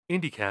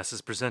IndieCast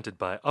is presented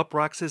by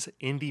Uproxx's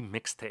Indie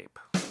Mixtape.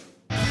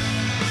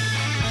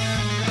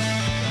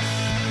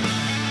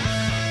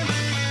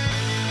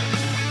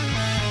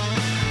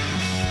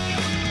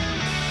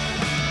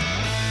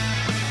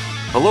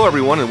 Hello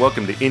everyone and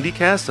welcome to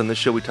IndieCast. On this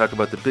show we talk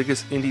about the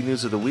biggest indie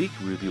news of the week,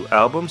 we review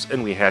albums,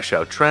 and we hash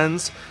out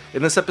trends.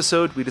 In this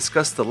episode we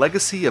discuss the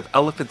legacy of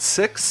Elephant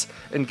Six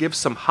and give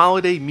some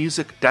holiday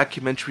music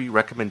documentary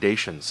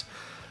recommendations.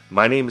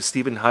 My name is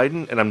Stephen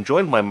Hayden, and I'm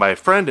joined by my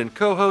friend and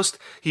co-host.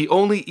 He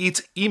only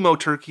eats emo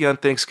turkey on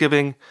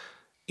Thanksgiving,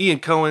 Ian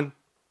Cohen.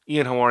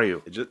 Ian, how are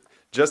you?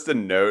 Just a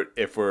note,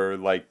 if we're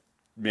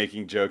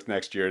making jokes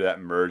next year that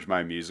merge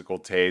my musical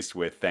taste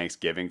with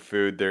Thanksgiving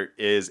food, there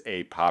is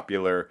a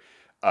popular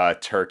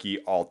turkey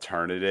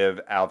alternative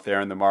out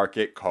there in the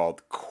market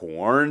called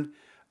Quorn.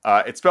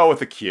 It's spelled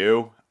with a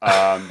Q.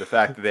 The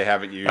fact that they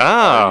haven't used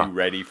Are You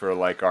Ready for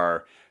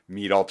our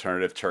meat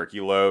alternative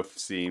turkey loaf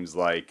seems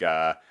like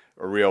a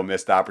real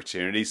missed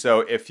opportunity.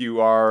 So if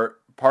you are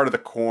part of the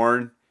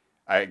Quorn,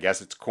 I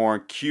guess it's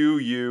Quorn,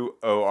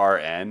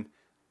 Quorn.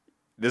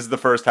 This is the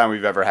first time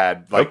we've ever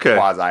had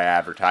quasi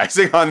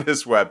advertising on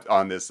this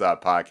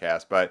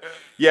podcast. But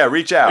yeah,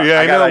 reach out. Yeah,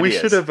 I know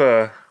ideas.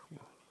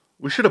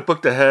 We should have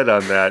booked ahead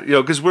on that.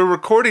 Because we're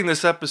recording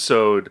this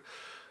episode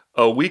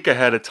a week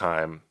ahead of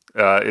time.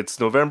 It's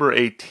November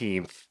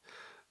 18th.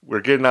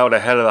 We're getting out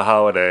ahead of the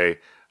holiday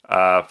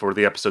for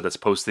the episode that's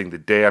posting the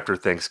day after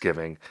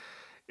Thanksgiving.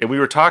 And we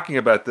were talking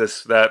about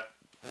this, that,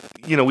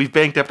 we've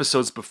banked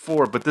episodes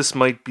before, but this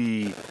might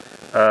be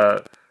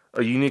a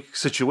unique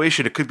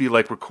situation. It could be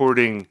like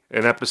recording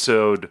an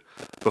episode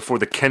before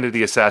the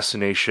Kennedy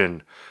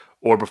assassination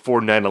or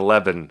before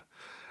 9/11.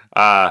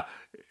 And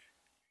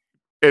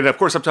of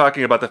course, I'm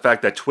talking about the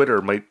fact that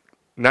Twitter might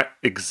not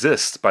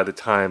exist by the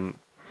time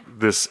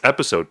this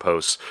episode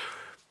posts.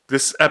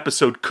 This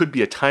episode could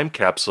be a time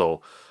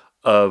capsule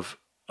of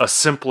a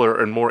simpler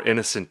and more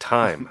innocent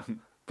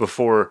time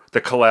before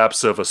the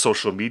collapse of a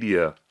social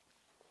media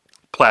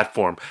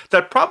platform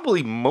that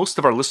probably most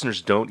of our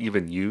listeners don't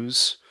even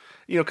use.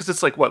 Because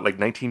it's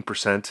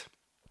 19%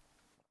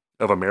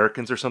 of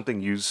Americans or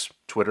something use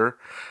Twitter.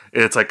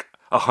 It's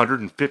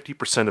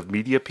 150% of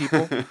media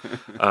people,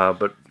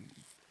 but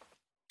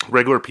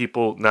regular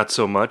people not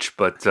so much.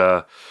 But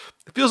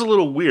it feels a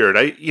little weird.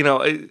 I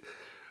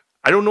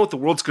don't know what the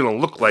world's going to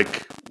look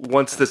like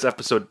once this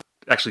episode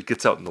actually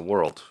gets out in the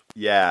world.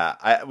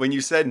 Yeah, when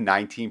you said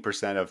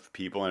 19% of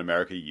people in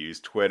America use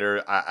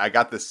Twitter, I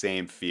got the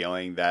same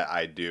feeling that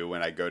I do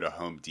when I go to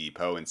Home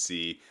Depot and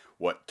see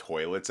what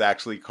toilets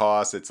actually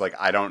cost. It's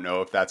I don't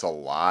know if that's a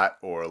lot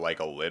or a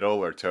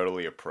little or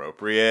totally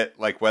appropriate,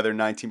 whether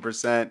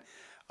 19%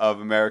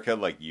 of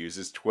America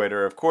uses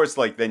Twitter. Of course,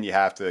 then you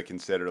have to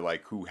consider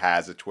who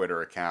has a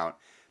Twitter account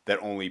that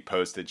only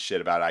posted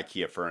shit about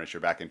IKEA furniture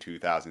back in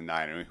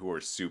 2009 and who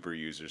are super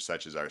users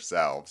such as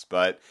ourselves.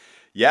 But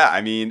yeah,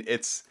 I mean,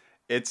 it's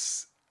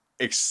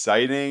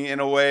exciting in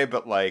a way,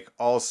 but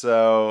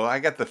also I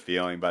get the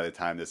feeling by the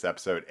time this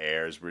episode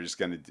airs,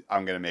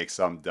 I'm gonna make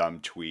some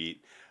dumb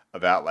tweet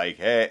about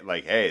hey,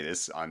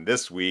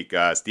 this week,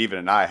 Steven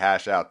and I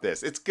hash out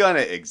this. It's gonna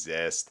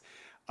exist.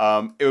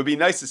 It would be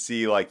nice to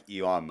see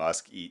Elon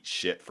Musk eat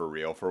shit for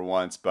real for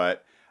once,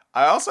 but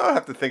I also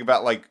have to think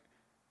about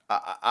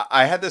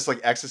I had this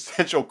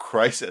existential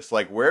crisis.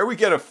 Where are we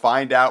gonna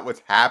find out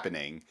what's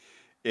happening?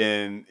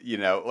 In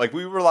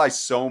we rely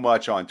so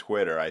much on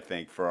Twitter, I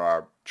think, for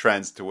our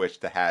trends to which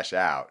to hash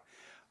out.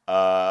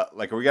 Are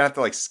we gonna have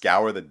to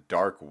scour the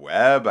dark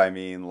web? I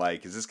mean,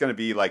 is this gonna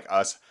be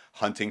us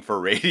hunting for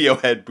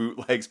Radiohead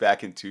bootlegs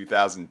back in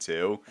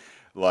 2002,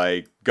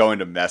 going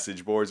to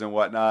message boards and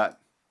whatnot?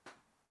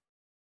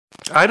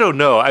 I don't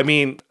know. I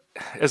mean,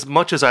 as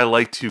much as I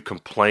like to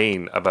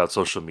complain about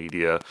social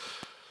media,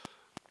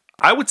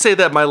 I would say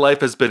that my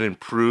life has been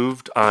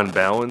improved on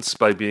balance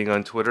by being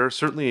on Twitter.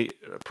 Certainly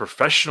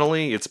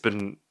professionally, it's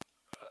been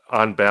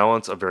on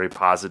balance a very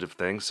positive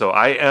thing. So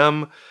I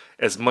am,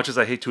 as much as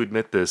I hate to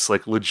admit this,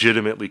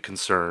 legitimately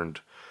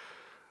concerned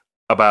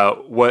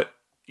about what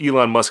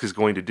Elon Musk is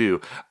going to do.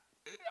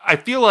 I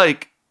feel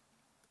like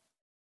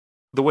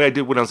the way I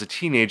did when I was a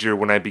teenager,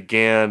 when I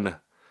began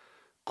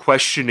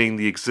questioning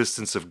the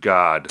existence of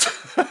God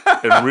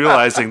and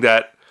realizing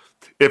that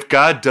if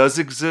God does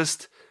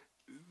exist,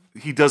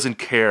 he doesn't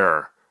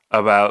care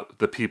about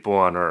the people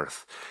on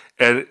Earth.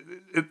 And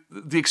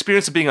the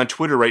experience of being on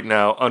Twitter right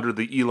now under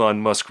the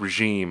Elon Musk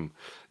regime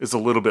is a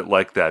little bit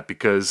like that,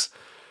 because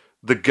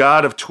the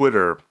god of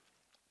Twitter,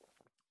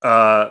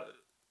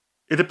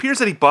 it appears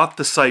that he bought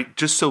the site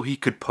just so he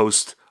could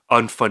post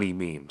unfunny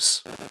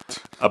memes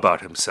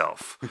about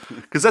himself.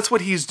 Because that's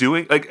what he's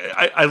doing.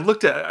 I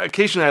looked at,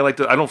 occasionally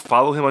I don't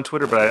follow him on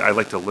Twitter, but I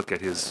like to look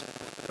at his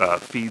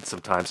feed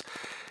sometimes.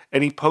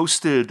 And he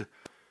posted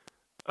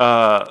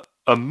a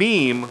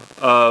meme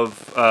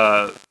of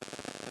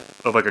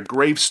a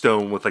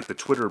gravestone with the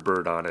Twitter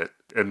bird on it,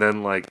 and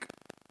then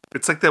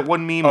it's that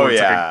one meme where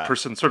it's a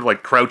person sort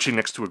of crouching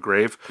next to a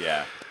grave.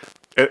 Yeah.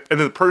 And then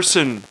the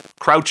person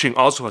crouching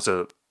also has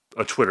a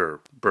Twitter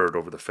bird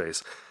over the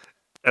face.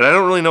 And I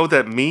don't really know what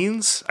that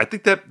means. I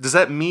think does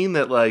that mean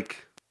that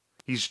like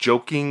he's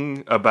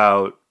joking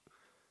about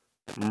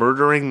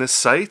murdering this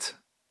site?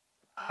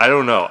 I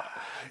don't know.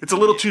 It's a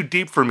little too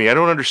deep for me. I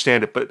don't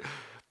understand it, but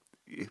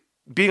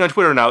being on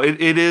Twitter now, it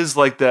is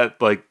like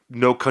that, like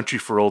No Country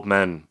for Old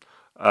Men,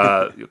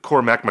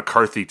 Cormac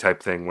McCarthy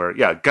type thing where,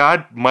 yeah,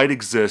 God might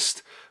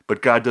exist,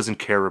 but God doesn't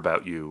care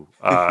about you.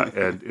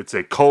 And it's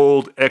a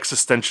cold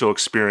existential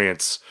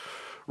experience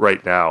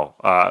right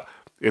now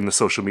in the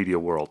social media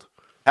world.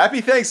 Happy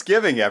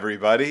Thanksgiving,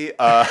 everybody.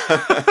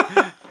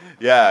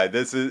 Yeah,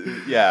 this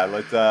is, yeah,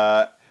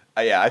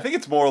 I think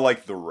it's more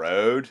like The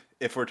Road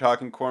if we're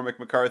talking Cormac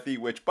McCarthy,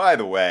 which, by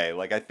the way,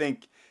 like, I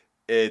think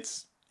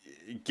it's,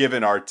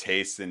 given our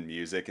tastes in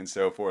music and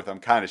so forth, I'm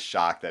kind of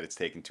shocked that it's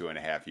taken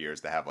 2.5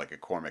 years to have like a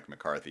Cormac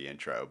McCarthy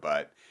intro,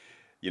 but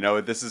you know,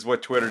 this is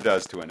what Twitter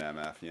does to an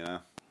MF, you know?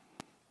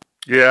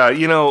 Yeah,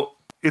 you know,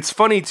 it's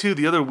funny too.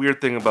 The other weird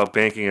thing about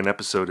banking an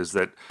episode is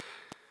that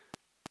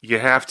you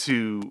have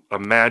to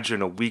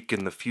imagine a week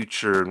in the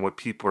future and what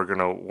people are going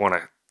to want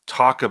to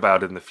talk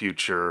about in the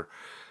future,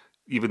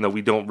 even though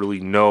we don't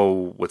really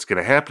know what's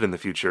going to happen in the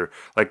future.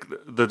 Like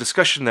the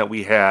discussion that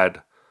we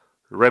had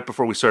right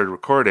before we started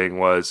recording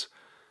was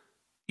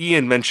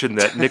Ian mentioned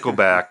that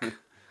Nickelback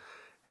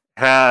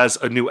has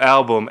a new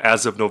album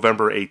as of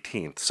November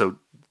 18th. So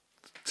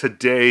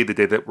today, the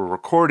day that we're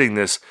recording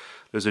this,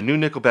 there's a new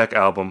Nickelback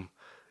album.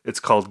 It's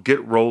called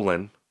Get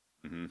Rollin'.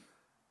 Mm-hmm.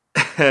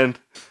 And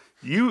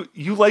you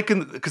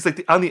liken, because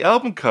like on the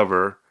album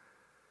cover,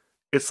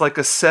 it's like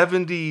a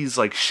 70s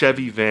like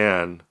Chevy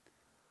van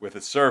with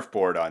a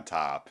surfboard on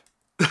top.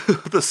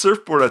 The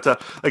surfboard on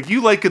top. Like you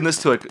liken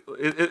this to like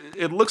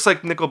it looks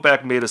like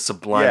Nickelback made a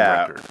Sublime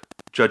record,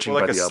 judging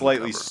by the album cover. Like a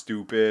slightly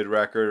stupid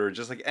record, or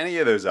just like any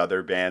of those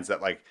other bands that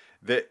like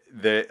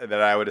that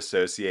I would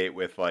associate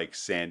with like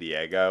San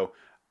Diego.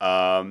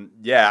 I'm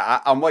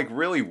like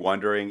really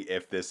wondering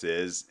if this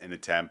is an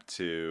attempt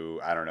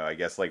to, I don't know, I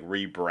guess like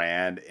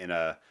rebrand in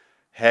a,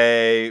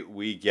 hey,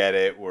 we get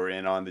it, we're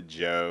in on the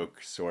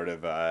joke sort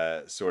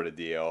of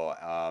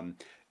deal.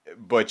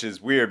 Which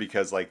is weird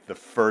because like the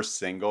first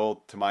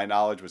single, to my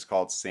knowledge, was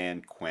called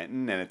San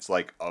Quentin, and it's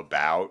like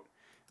about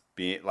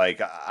being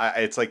like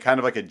it's like kind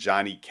of like a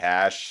Johnny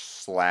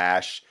Cash /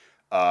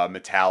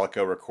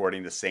 Metallica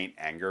recording the Saint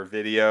Anger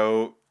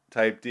video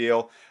type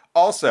deal.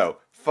 Also,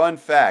 fun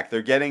fact: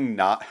 they're getting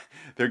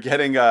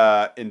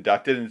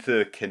inducted into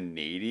the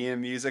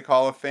Canadian Music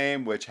Hall of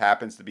Fame, which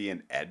happens to be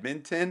in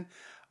Edmonton.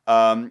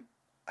 I'm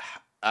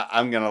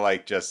gonna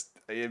like just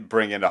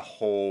bring in a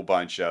whole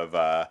bunch of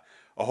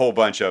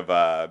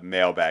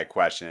mailbag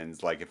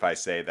questions. Like if I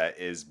say that,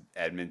 is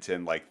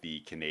Edmonton like the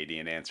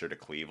Canadian answer to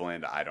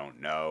Cleveland? I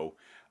don't know.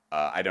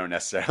 I don't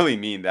necessarily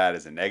mean that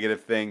as a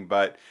negative thing,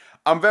 but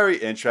I'm very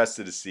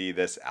interested to see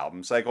this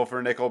album cycle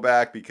for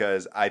Nickelback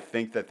because I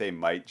think that they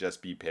might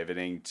just be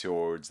pivoting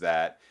towards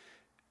that.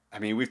 I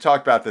mean, we've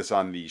talked about this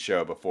on the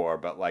show before,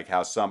 but like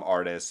how some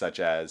artists such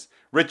as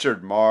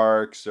Richard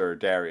Marx or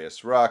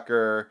Darius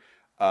Rucker,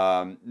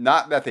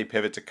 not that they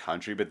pivot to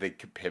country, but they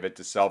could pivot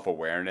to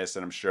self-awareness,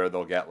 and I'm sure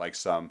they'll get like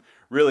some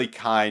really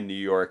kind New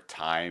York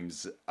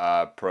Times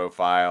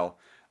profile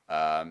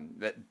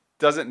that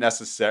doesn't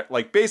necessarily,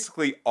 like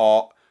basically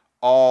all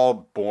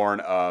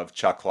born of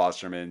Chuck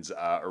Klosterman's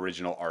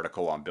original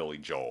article on Billy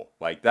Joel.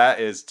 Like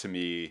that is to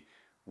me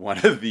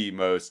one of the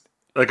most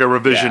like a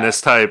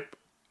revisionist type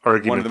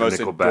argument. One of the most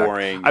Nickelback.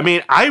 Enduring. I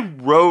mean, I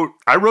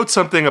wrote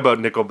something about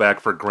Nickelback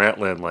for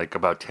Grantland like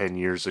about 10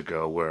 years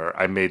ago, where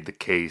I made the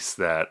case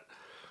that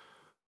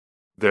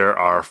there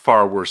are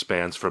far worse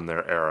bands from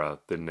their era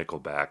than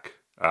Nickelback.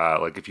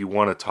 Like if you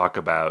want to talk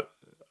about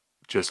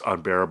just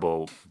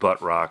unbearable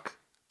butt rock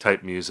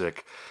type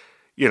music,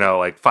 you know,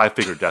 like Five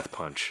Finger Death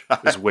Punch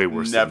is way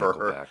worse than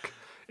Nickelback.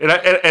 And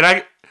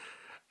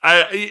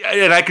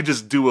I could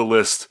just do a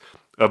list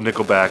of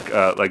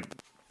Nickelback like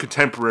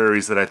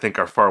contemporaries that I think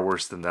are far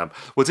worse than them.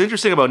 What's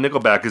interesting about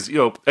Nickelback is, you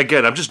know,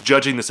 again, I'm just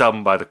judging this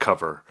album by the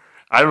cover.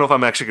 I don't know if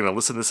I'm actually going to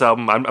listen to this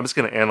album. I'm just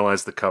going to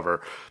analyze the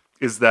cover.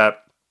 Is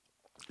that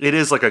it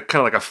is like a kind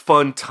of like a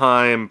fun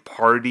time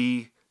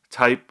party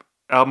type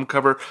album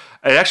cover.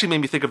 It actually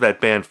made me think of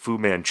that band Fu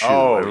Manchu.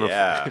 Oh, I don't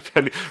yeah.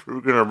 know if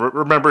we're going to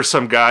remember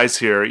some guys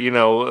here. You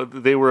know,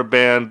 they were a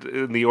band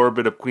in the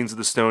orbit of Queens of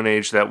the Stone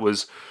Age that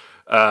was,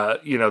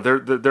 you know,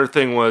 their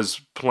thing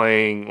was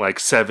playing like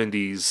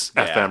 70s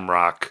FM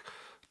rock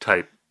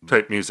type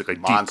music, like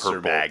Monster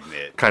Deep Purple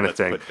Magnet kind of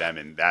thing. Put them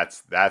in.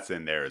 That's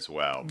in there as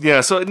well. Yeah,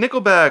 so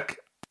Nickelback,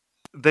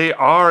 they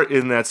are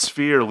in that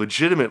sphere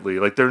legitimately.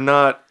 Like they're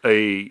not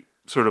a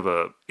sort of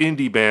a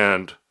indie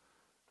band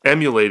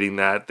emulating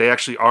that. They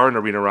actually are an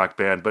arena rock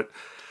band, but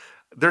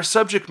their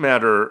subject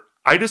matter,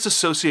 I just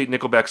associate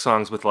Nickelback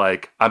songs with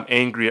like I'm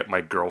angry at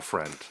my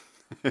girlfriend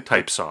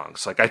type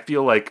songs. Like I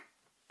feel like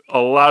a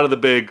lot of the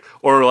big,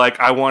 or like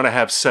I want to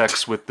have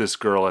sex with this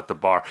girl at the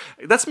bar.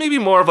 That's maybe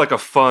more of like a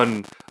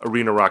fun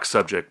arena rock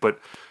subject, but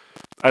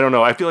I don't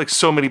know. I feel like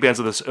so many bands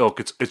of this ilk,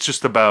 it's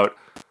just about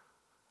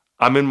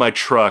I'm in my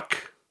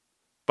truck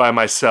by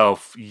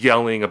myself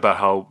yelling about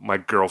how my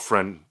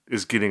girlfriend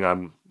is getting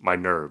on my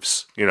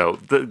nerves.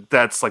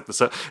 That's like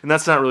and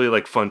that's not really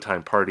like fun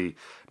time party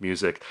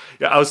music.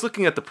 Yeah, I was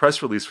looking at the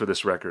press release for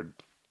this record.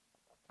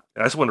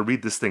 I just want to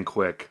read this thing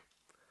quick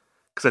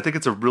because I think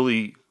it's a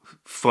really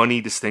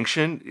funny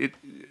distinction.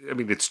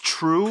 It's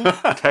true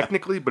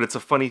technically, but it's a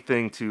funny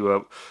thing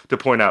to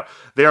point out.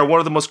 They are one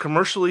of the most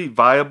commercially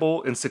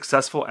viable and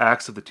successful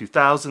acts of the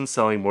 2000s,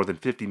 selling more than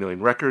 50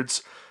 million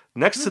records.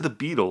 Next to the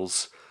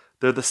Beatles,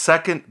 they're the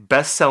second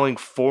best-selling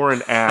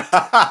foreign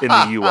act in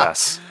the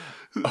U.S.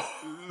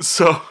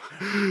 So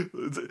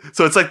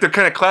it's like they're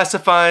kind of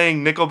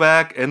classifying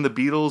Nickelback and the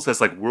Beatles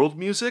as like world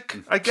music,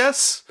 I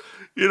guess.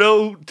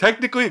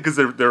 Technically, because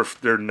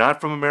they're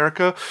not from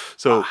America.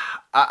 So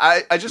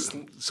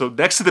so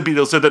next to the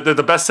Beatles, they're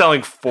the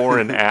best-selling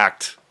foreign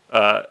act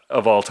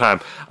of all time.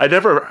 I've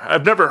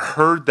never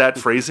heard that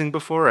phrasing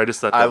before. I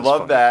just thought that was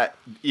love funny. that.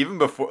 Even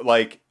before,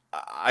 like,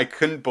 I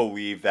couldn't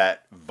believe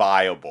that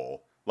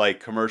viable,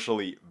 like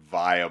commercially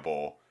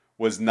viable,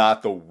 was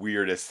not the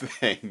weirdest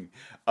thing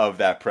of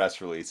that press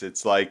release.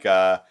 It's like,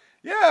 like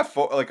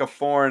a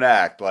foreign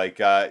act.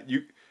 Like I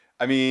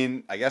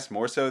guess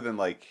more so than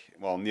like,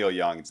 well, Neil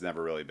Young's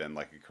never really been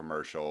like a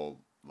commercial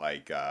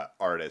like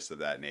artist of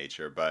that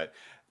nature, but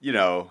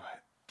yeah,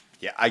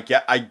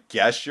 I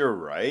guess you're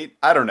right.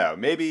 I don't know.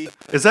 Maybe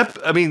is that?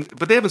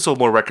 But they haven't sold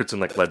more records than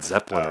like Led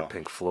Zeppelin or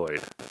Pink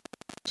Floyd.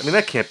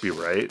 That can't be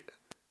right.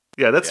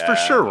 Yeah, that's for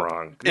sure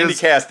wrong.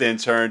 IndieCast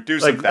intern, do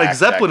some fact like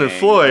Zeppelin checking. and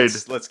Floyd.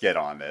 Let's get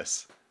on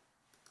this.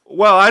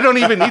 Well, I don't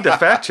even need to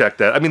fact check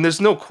that. There's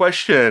no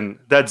question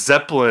that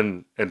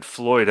Zeppelin and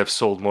Floyd have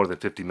sold more than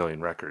 50 million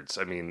records.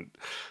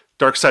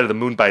 Dark Side of the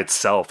Moon by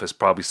itself has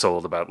probably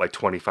sold about like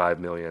 25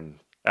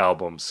 million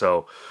albums.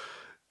 So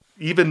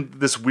even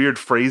this weird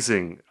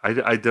phrasing,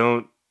 I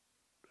don't.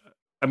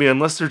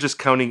 Unless they're just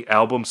counting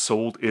albums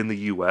sold in the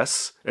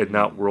U.S. and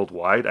not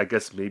worldwide, I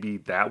guess maybe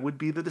that would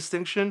be the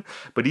distinction.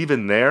 But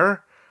even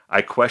there,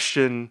 I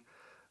question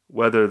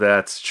whether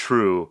that's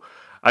true.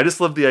 I just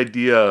love the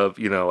idea of,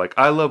 like,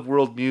 I love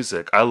world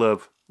music. I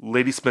love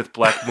Ladysmith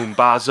Black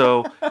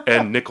Mambazo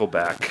and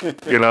Nickelback,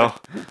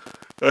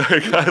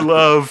 Like, I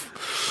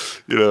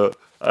love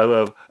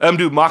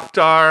Mdou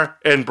Mokhtar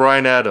and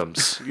Bryan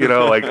Adams,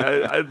 Like,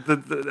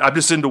 I'm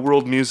just into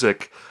world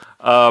music.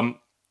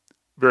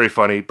 Very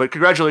funny, but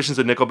congratulations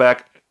to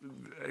Nickelback.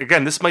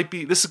 Again, this is going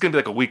to be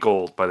like a week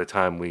old by the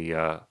time we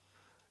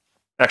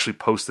actually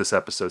post this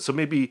episode. So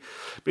maybe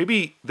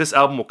this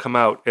album will come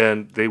out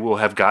and they will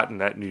have gotten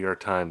that New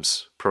York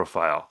Times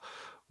profile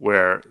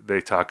where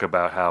they talk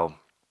about how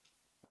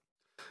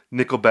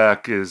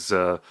Nickelback is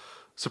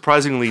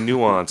surprisingly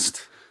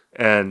nuanced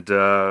and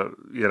I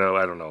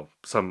don't know,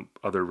 some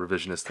other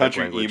revisionist type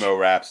Country language. emo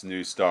rap's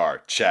new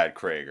star, Chad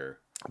Kroeger.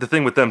 The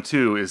thing with them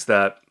too is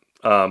that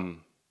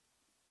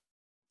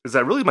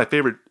really my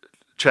favorite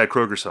Chad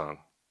Kroeger song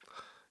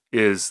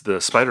is the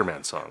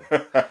Spider-Man song,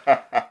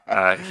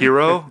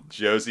 Hero.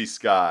 Josie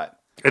Scott.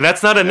 And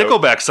that's not a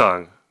Nickelback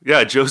song.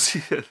 Yeah,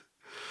 Josie.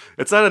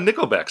 It's not a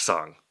Nickelback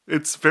song.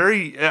 It's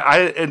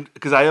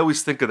because I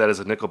always think of that as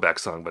a Nickelback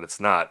song, but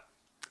it's not.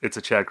 It's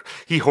a Chad.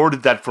 He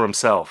hoarded that for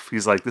himself.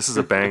 He's like, this is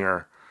a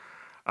banger.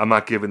 I'm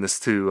not giving this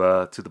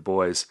to the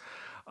boys.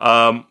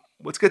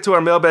 Let's get to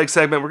our mailbag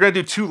segment. We're going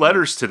to do 2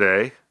 letters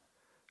today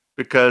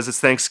because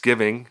it's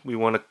Thanksgiving. We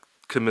want to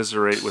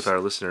commiserate with our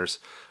listeners.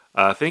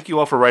 Thank you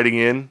all for writing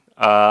in.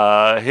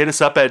 Hit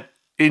us up at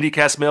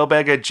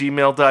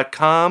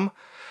indiecastmailbag@gmail.com.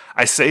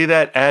 I say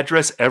that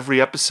address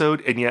every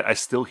episode, and yet I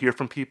still hear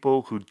from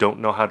people who don't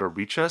know how to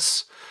reach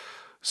us.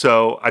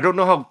 So I don't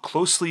know how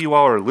closely you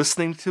all are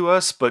listening to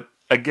us, but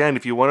again,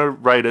 if you want to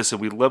write us, and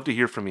we'd love to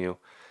hear from you,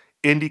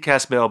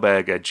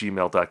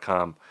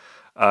 indiecastmailbag@gmail.com.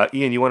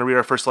 Ian, you want to read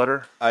our first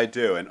letter? I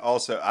do. And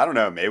also, I don't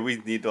know, maybe we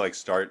need to like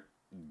start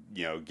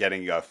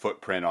getting a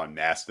footprint on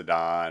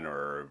Mastodon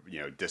or,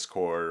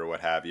 Discord or what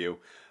have you.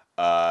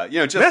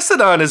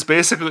 Mastodon is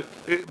basically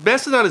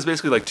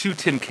like 2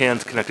 tin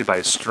cans connected by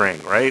a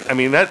string, right?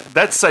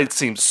 That site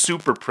seems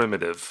super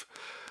primitive.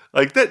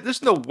 Like that,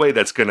 there's no way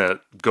that's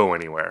gonna go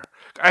anywhere.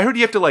 I heard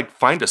you have to like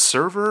find a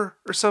server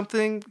or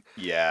something.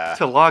 Yeah.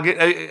 To log in.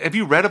 Have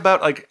you read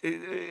about like?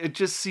 It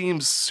just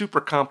seems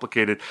super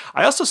complicated.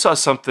 I also saw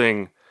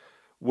something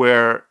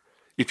where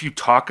if you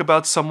talk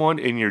about someone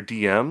in your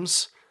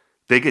DMs,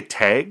 they get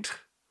tagged.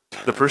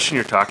 The person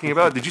you're talking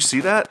about. Did you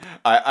see that?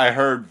 I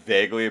heard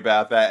vaguely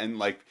about that, and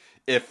like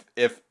if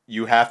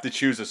you have to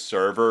choose a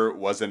server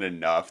wasn't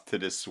enough to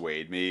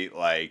dissuade me,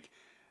 like.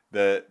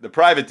 The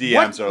private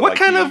DMs are like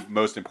the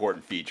most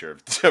important feature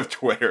of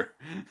Twitter.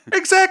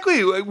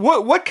 Exactly.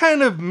 What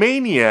kind of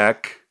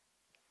maniac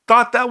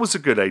thought that was a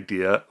good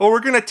idea? Oh, we're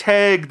going to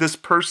tag this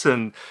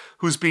person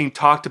who's being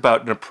talked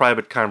about in a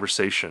private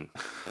conversation.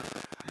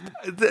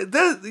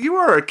 You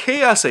are a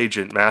chaos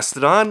agent,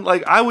 Mastodon.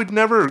 Like, I would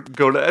never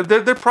go to...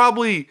 They're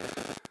probably...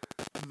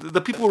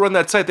 The people who run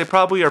that site, they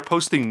probably are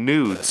posting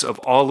nudes of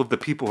all of the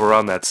people who are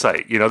on that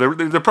site.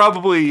 They're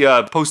probably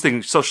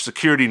posting social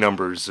security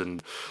numbers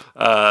and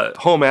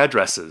home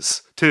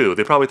addresses too.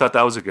 They probably thought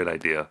that was a good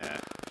idea. Yeah.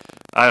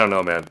 I don't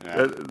know, man.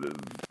 Yeah.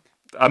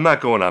 I'm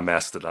not going on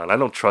Mastodon. I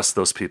don't trust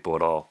those people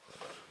at all.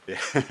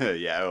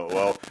 Yeah,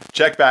 well,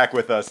 check back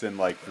with us in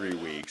like 3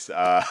 weeks.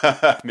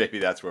 Maybe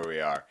that's where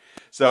we are.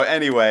 So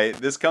anyway,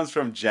 this comes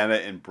from Jenna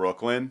in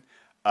Brooklyn.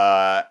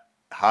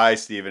 Hi,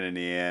 Stephen and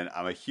Ian.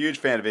 I'm a huge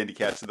fan of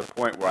IndieCast to the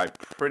point where I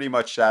pretty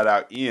much shout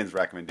out Ian's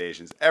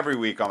recommendations every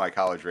week on my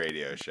college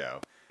radio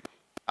show.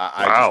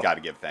 I just got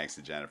to give thanks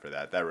to Jenna for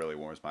that. That really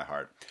warms my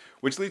heart.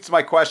 Which leads to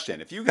my question.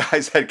 If you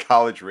guys had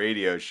college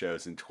radio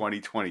shows in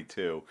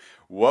 2022,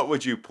 what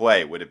would you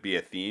play? Would it be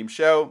a theme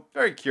show?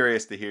 Very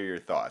curious to hear your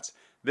thoughts.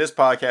 This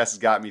podcast has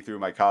got me through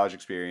my college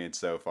experience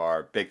so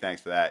far. Big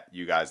thanks for that.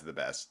 You guys are the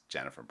best.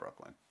 Jenna from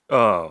Brooklyn.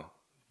 Oh,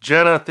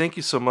 Jenna, thank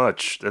you so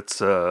much. That's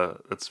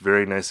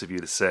very nice of you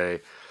to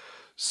say.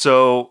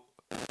 So,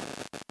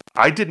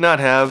 I did not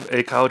have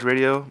a college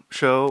radio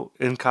show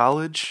in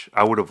college.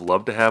 I would have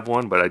loved to have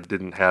one, but I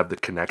didn't have the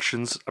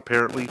connections,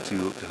 apparently,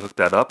 to hook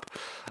that up.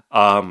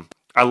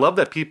 I love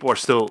that people are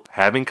still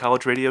having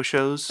college radio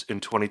shows in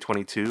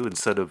 2022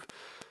 instead of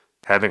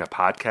having a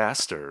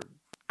podcast or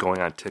going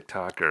on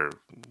TikTok or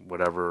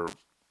whatever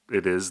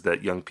it is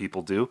that young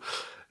people do.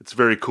 It's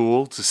very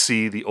cool to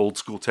see the old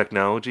school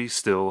technology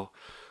still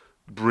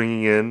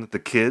bringing in the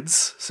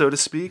kids, so to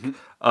speak.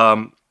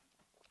 The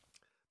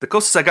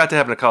closest I got to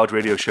having a college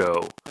radio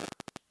show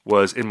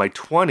was in my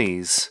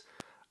 20s.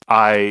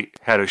 I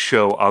had a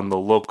show on the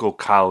local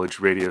college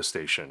radio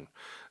station.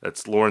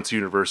 That's Lawrence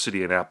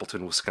University in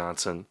Appleton,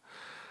 Wisconsin.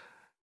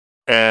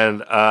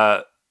 And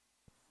the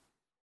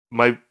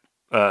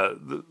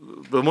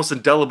most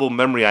indelible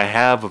memory I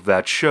have of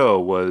that show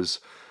was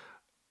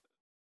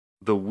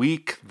the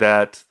week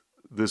that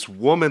this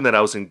woman that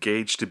I was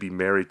engaged to be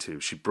married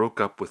to, she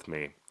broke up with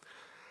me.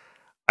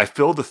 I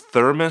filled a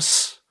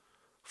thermos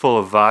full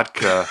of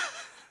vodka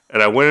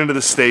and I went into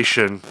the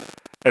station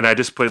and I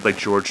just played like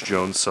George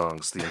Jones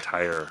songs the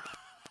entire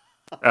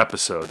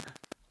episode.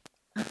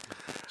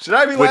 Should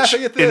I be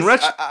laughing at this?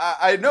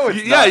 I know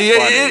it's not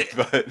funny,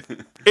 but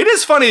it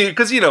is funny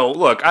because,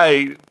 look,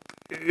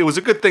 it was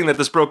a good thing that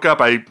this broke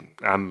up.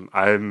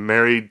 I'm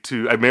married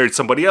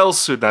somebody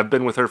else, and I've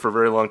been with her for a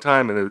very long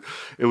time, and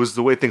it was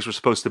the way things were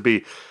supposed to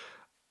be.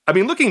 I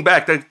mean, looking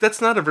back,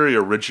 that's not a very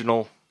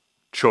original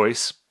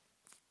choice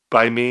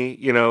by me.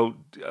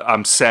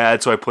 I'm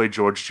sad, so I play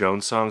George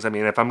Jones songs. I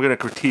mean, if I'm going to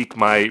critique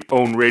my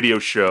own radio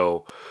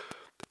show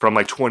from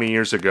like 20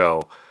 years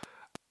ago,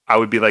 I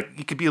would be like,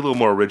 you could be a little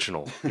more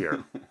original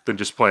here than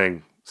just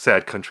playing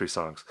sad country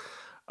songs.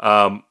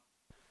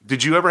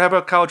 Did you ever have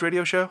a college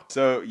radio show?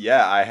 So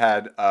yeah, I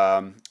had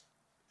to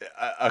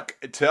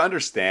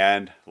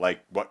understand like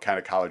what kind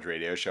of college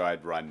radio show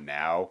I'd run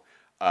now.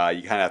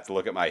 You kind of have to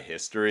look at my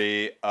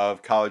history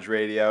of college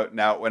radio.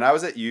 Now, when I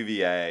was at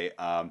UVA,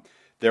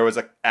 there was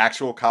an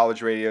actual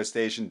college radio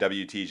station,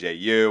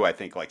 WTJU. I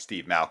think like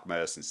Steve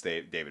Malkmus and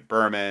David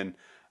Berman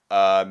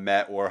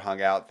met or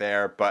hung out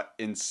there. But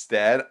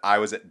instead, I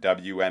was at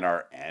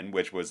WNRN,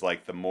 which was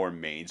like the more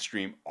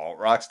mainstream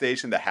alt-rock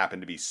station that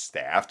happened to be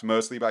staffed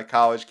mostly by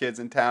college kids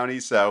and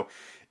townies. So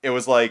it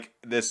was like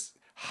this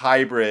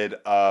hybrid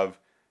of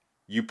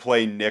you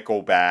play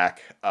Nickelback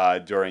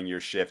during your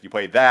shift. You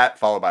play that,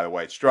 followed by the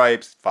White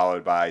Stripes,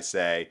 followed by,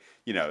 say,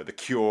 The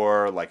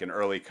Cure, like an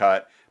early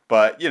cut.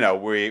 But,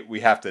 we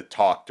have to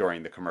talk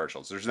during the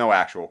commercials. There's no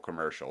actual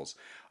commercials.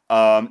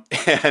 That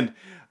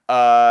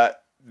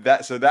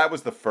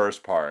was the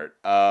first part.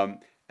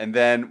 And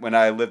then when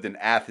I lived in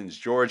Athens,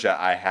 Georgia,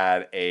 I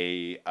had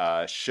a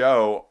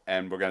show,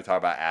 and we're going to talk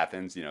about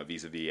Athens,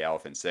 vis-a-vis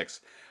Elephant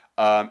Six,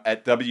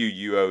 at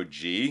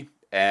WUOG.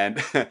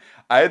 And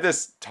I had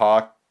this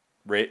talk.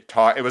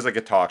 It was like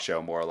a talk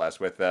show, more or less,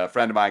 with a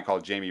friend of mine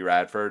called Jamie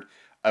Radford.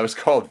 It was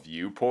called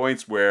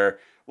Viewpoints, where,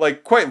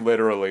 like, quite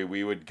literally,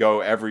 we would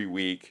go every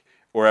week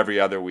or every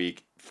other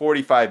week,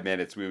 45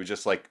 minutes. We would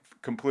just, like,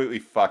 completely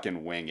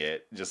fucking wing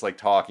it, just, like,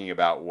 talking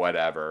about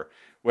whatever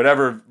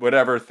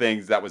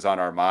things that was on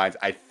our minds.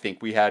 I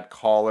think we had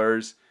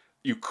callers.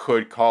 You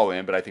could call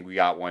in, but I think we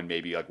got one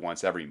maybe, like,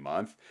 once every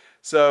month.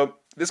 So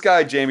this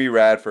guy, Jamie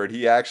Radford,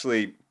 he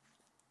actually...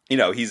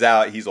 he's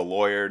a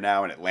lawyer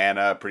now in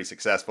Atlanta, pretty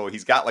successful.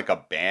 He's got like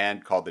a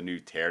band called the New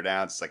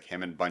Teardowns. It's like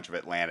him and a bunch of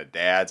Atlanta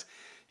dads.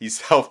 He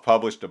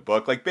self-published a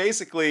book. Like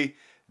basically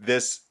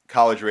this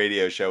college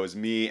radio show is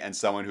me and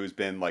someone who's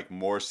been like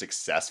more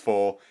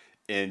successful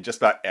in just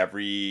about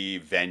every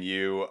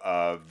venue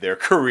of their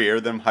career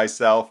than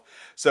myself.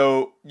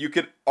 So you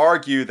could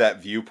argue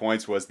that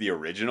Viewpoints was the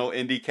original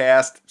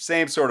IndieCast.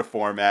 Same sort of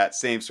format,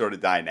 same sort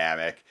of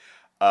dynamic.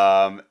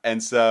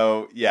 And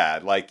so,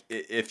 yeah, like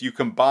if you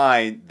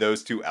combine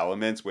those two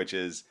elements, which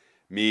is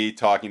me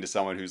talking to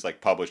someone who's like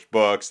published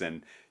books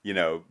and,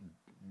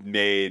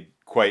 made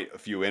quite a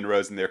few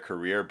inroads in their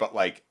career, but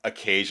like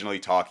occasionally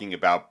talking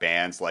about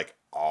bands like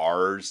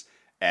ours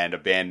and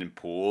Abandoned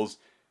Pools,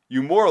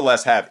 you more or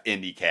less have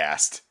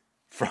IndieCast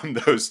from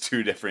those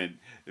two different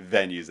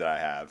venues that I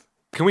have.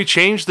 Can we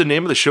change the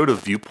name of the show to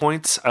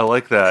Viewpoints? I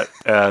like that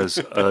as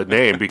a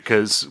name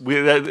because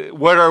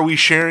what are we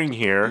sharing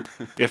here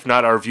if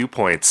not our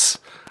viewpoints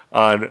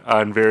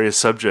on various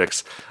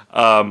subjects?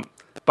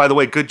 By the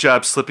way, good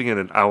job slipping in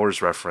an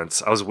Hours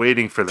reference. I was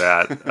waiting for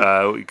that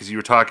because you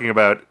were talking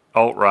about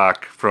alt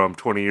rock from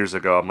 20 years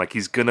ago. I'm like,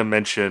 he's gonna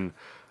mention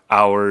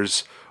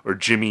Hours or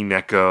Jimmy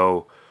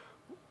Necco.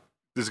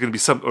 There's gonna be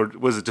some, or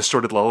was it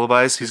Distorted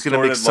Lullabies? He's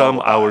gonna make some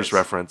Lullabies. Hours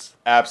reference.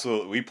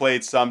 Absolutely, we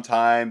played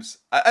Sometimes.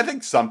 I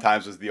think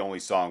Sometimes was the only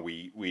song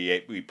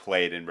we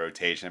played in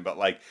rotation. But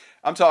like,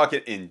 I'm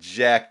talking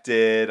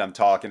Injected. I'm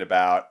talking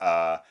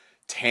about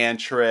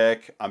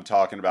Tantric. I'm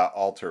talking about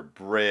Alter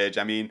Bridge.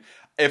 I mean,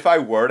 if I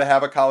were to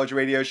have a college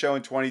radio show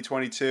in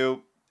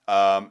 2022,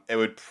 it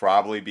would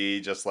probably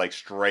be just like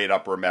straight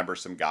up remember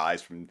some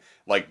guys from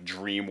like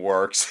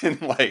DreamWorks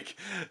and like,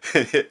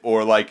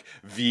 or like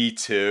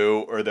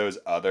V2 or those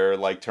other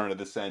like turn of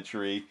the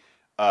century,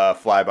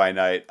 fly by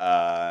night,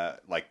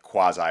 like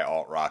quasi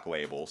alt rock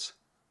labels.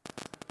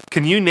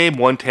 Can you name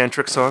one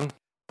Tantric song?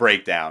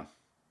 Breakdown.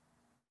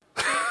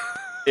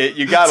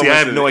 You gotta See, listen. I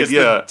have no It's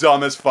idea. the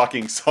dumbest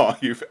fucking song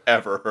you've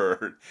ever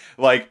heard.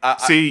 Like,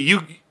 See,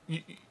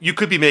 you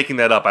could be making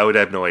that up. I would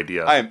have no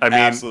idea. I am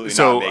absolutely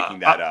not making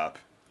that up.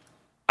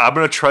 I'm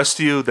going to trust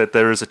you that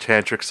there is a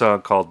Tantric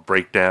song called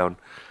Breakdown.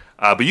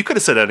 But you could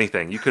have said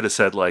anything. You could have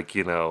said like,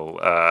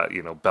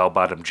 bell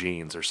bottom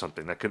jeans or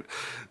something. That could,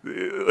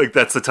 like,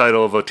 that's the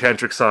title of a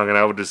Tantric song. And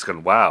I would just go,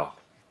 wow,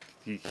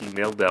 he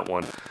nailed that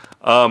one.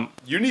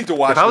 You need to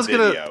watch the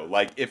video.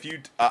 Like, if you,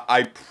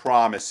 I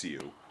promise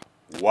you,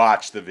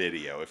 watch the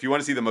video. If you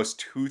want to see the most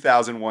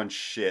 2001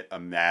 shit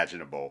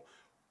imaginable,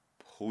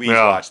 please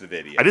watch the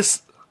video.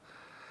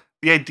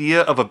 The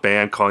idea of a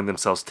band calling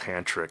themselves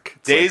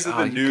Tantric. Days of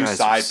the New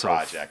side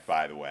project,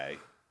 by the way.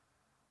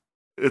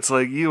 It's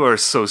like, you are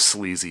so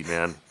sleazy,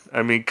 man.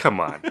 I mean, come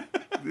on.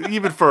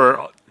 Even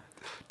for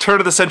turn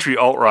of the century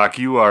alt rock,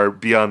 you are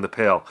beyond the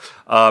pale.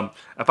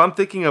 If I'm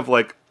thinking of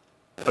like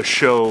a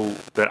show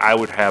that I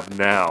would have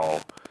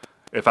now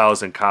if I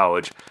was in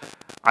college,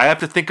 I have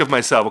to think of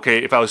myself, okay,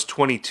 if I was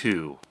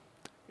 22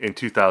 in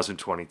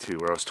 2022,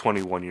 or I was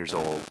 21 years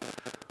old,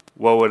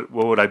 what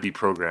would I be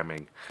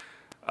programming?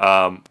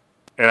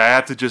 And I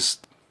have to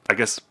just, I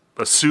guess,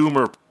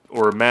 assume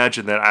or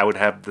imagine that I would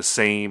have the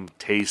same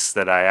tastes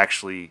that I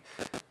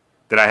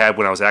had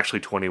when I was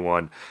actually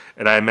 21.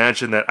 And I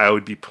imagine that I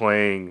would be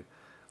playing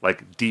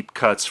like deep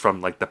cuts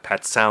from like the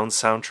Pet Sounds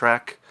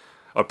soundtrack,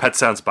 or Pet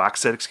Sounds box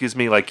set, excuse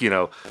me, like,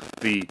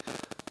 the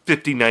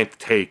 59th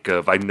take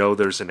of I Know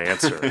There's an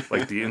Answer,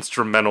 like the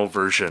instrumental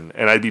version.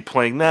 And I'd be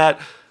playing that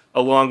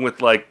along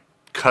with like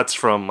cuts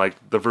from like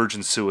the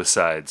Virgin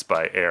Suicides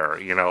by Air,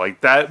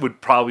 like that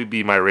would probably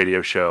be my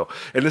radio show.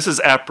 And this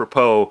is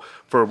apropos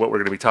for what we're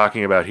going to be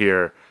talking about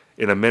here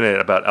in a minute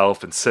about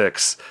Elephant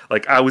Six.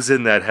 Like, I was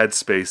in that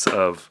headspace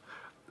of,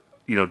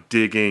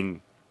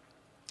 digging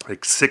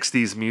like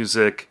 60s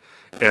music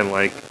and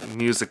like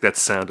music that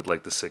sounded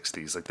like the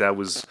 60s. Like, that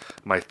was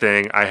my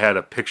thing. I had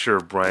a picture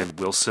of Brian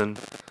Wilson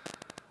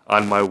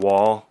on my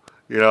wall.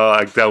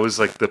 Like that was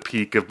like the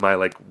peak of my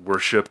like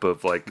worship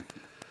of like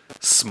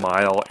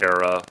Smile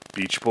era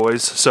Beach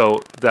Boys. So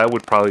that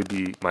would probably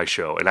be my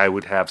show. And I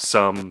would have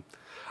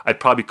I'd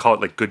probably call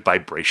it like Good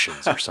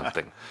Vibrations or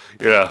something.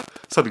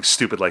 Something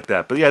stupid like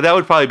that. But yeah, that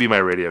would probably be my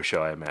radio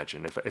show, I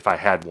imagine, if I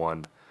had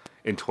one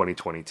in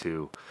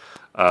 2022.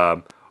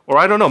 Or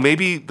I don't know,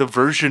 maybe the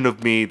version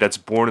of me that's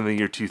born in the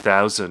year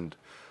 2000,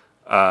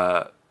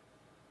 I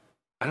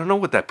don't know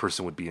what that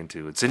person would be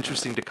into. It's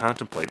interesting to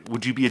contemplate.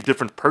 Would you be a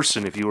different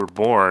person if you were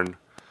born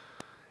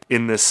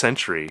in this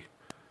century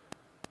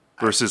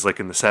versus like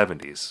in the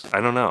 70s?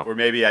 I don't know. Or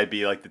maybe I'd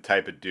be like the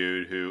type of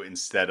dude who,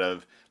 instead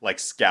of like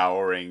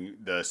scouring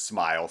the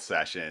Smile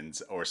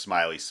sessions or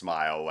Smiley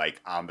Smile,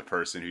 like, I'm the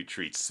person who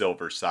treats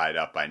Silver Side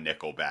Up by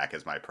Nickelback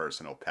as my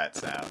personal Pet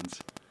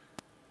Sounds.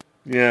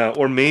 Yeah,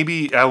 or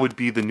maybe I would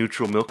be the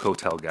Neutral Milk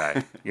Hotel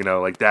guy.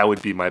 Like that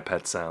would be my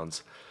Pet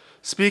Sounds.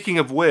 Speaking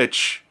of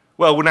which,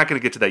 well, we're not going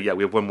to get to that yet.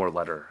 We have one more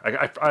letter.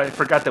 I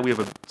forgot that we have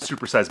a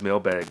supersized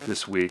mailbag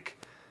this week.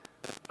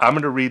 I'm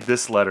going to read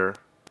this letter.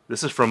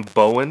 This is from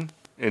Bowen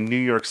in New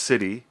York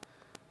City.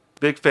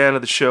 Big fan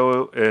of the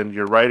show and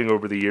your writing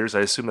over the years. I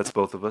assume that's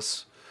both of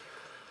us.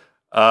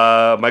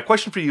 My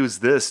question for you is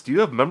this. Do you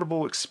have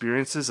memorable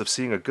experiences of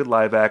seeing a good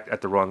live act at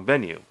the wrong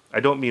venue?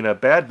 I don't mean a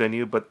bad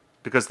venue, but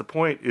because the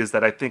point is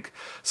that I think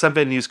some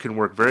venues can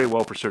work very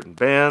well for certain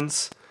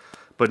bands,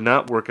 but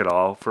not work at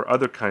all for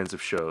other kinds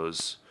of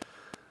shows.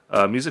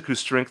 Music whose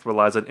strength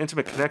relies on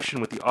intimate connection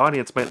with the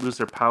audience might lose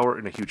their power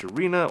in a huge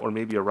arena, or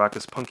maybe a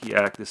raucous punky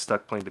act is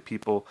stuck playing to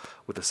people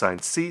with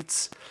assigned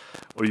seats,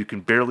 or you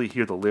can barely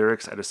hear the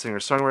lyrics at a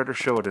singer-songwriter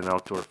show at an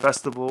outdoor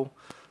festival,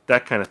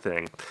 that kind of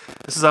thing.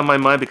 This is on my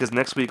mind because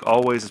next week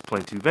Always is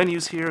playing two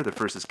venues here. The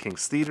first is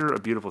King's Theater, a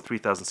beautiful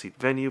 3,000-seat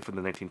venue from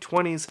the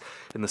 1920s,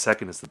 and the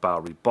second is the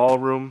Bowery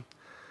Ballroom,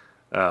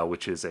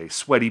 which is a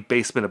sweaty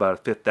basement about a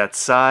fifth that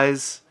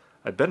size.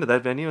 I've been to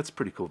that venue. It's a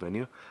pretty cool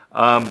venue.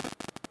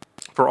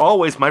 For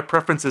Always, my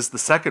preference is the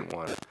second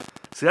one.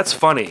 See, that's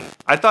funny.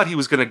 I thought he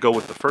was going to go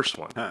with the first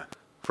one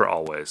for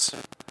Always.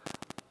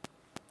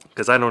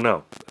 Because I don't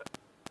know.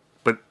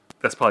 But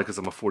that's probably because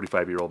I'm a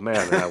 45-year-old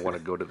man and I want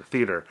to go to the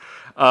theater.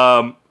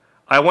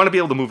 I want to be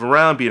able to move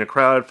around, be in a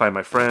crowd, find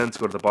my friends,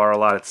 go to the bar a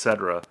lot,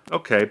 etc.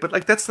 Okay, but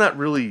like that's not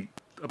really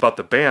about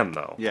the band,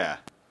 though. Yeah.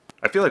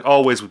 I feel like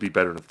Always would be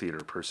better in the theater,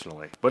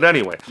 personally. But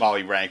anyway.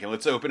 Molly Rankin,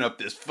 let's open up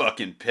this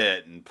fucking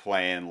pit and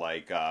playing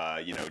like,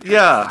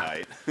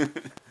 yeah.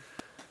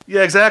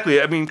 Yeah,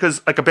 exactly. I mean,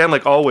 because like a band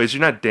like Always,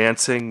 you're not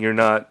dancing,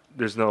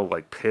 there's no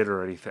like pit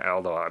or anything.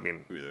 Although, I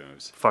mean,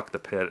 fuck the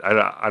pit.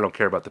 I don't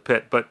care about the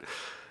pit. But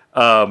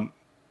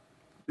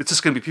it's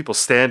just going to be people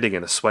standing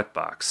in a sweat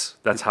box.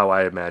 That's how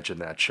I imagine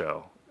that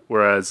show.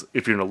 Whereas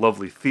if you're in a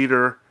lovely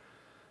theater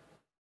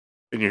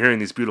and you're hearing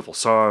these beautiful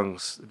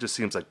songs, it just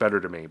seems like better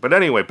to me. But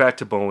anyway, back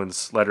to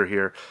Bowen's letter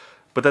here.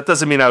 But that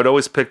doesn't mean I would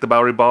always pick the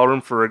Bowery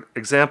Ballroom. For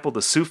example, the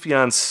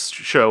Sufjan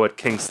show at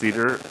King's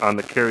Theater on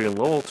the Carrie and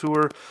Lowell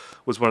tour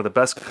was one of the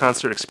best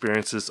concert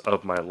experiences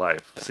of my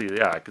life. See,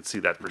 yeah, I could see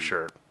that for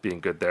sure, being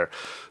good there.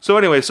 So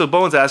anyway, so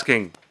Bowen's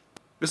asking,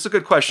 this is a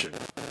good question.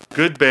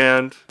 Good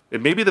band.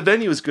 And maybe the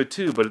venue is good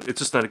too, but it's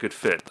just not a good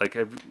fit. Like,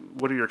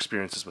 what are your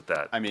experiences with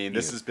that? I mean,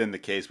 this has been the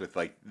case with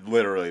like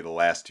literally the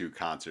last 2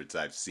 concerts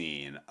I've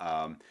seen.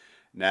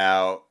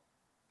 Now,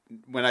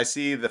 when I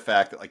see the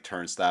fact that like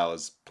Turnstile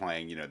is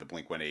playing, the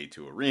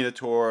Blink-182 arena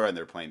tour and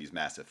they're playing these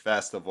massive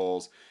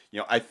festivals,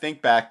 I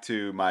think back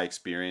to my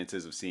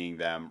experiences of seeing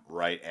them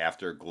right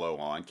after Glow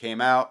On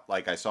came out.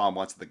 Like I saw them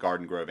once at the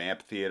Garden Grove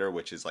Amphitheater,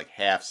 which is like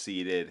half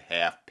seated,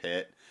 half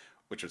pit,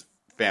 which was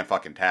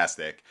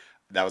fan-fucking-tastic.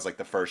 That was like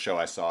the first show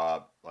I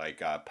saw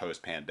like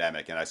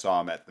post-pandemic, and I saw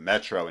them at the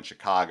Metro in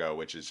Chicago,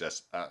 which is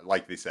just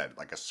like they said,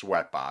 like a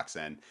sweatbox,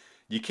 and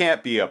you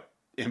can't be a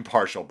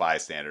impartial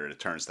bystander at a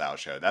Turnstile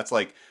show. That's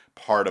like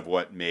part of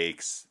what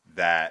makes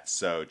that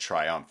so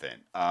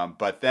triumphant.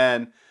 But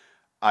then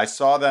I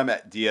saw them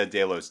at Dia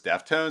de los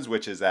Deftones,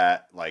 which is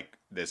at like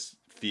this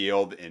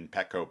field in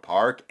Petco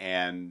Park,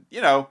 and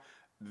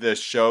the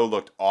show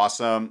looked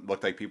awesome,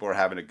 looked like people were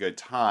having a good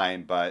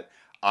time, but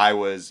I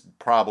was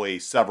probably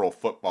several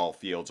football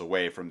fields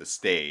away from the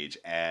stage,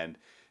 and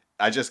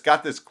I just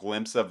got this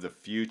glimpse of the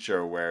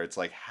future where it's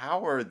like,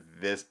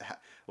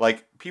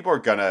 like, people are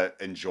gonna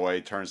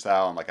enjoy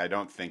Turnstile, and like, I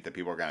don't think that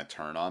people are gonna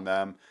turn on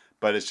them,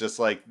 but it's just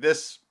like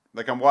this,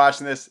 like, I'm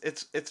watching this,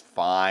 it's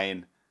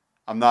fine.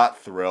 I'm not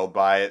thrilled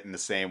by it in the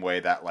same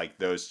way that like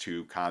those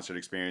 2 concert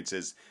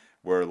experiences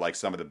were like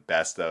some of the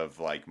best of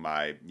like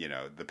my,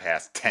 the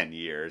past 10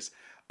 years.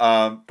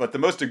 But the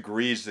most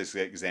egregious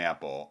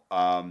example,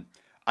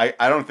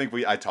 I don't think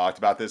I talked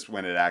about this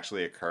when it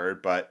actually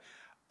occurred, but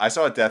I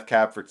saw Death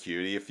Cab for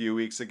Cutie a few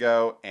weeks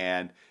ago,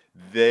 and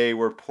they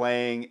were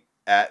playing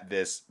at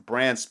this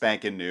brand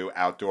spanking new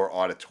outdoor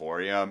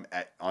auditorium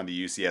on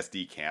the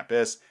UCSD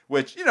campus,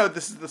 which,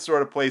 this is the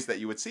sort of place that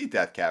you would see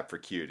Death Cab for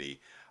Cutie.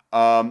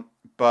 And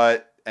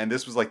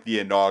this was like the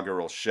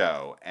inaugural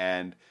show,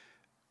 and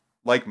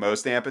like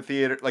most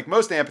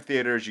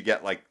amphitheaters, you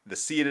get like the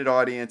seated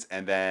audience,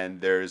 and then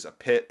there's a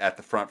pit at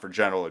the front for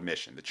general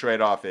admission. The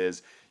trade-off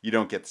is you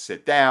don't get to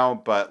sit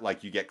down, but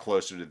like you get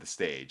closer to the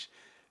stage.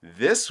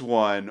 This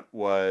one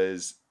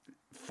was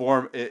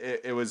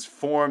it was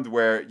formed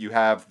where you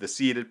have the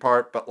seated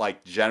part, but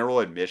like general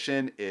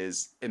admission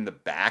is in the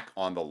back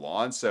on the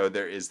lawn. So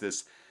there is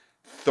this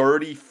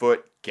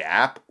 30-foot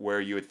gap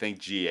where you would think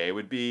GA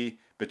would be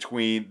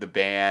between the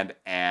band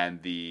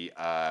and the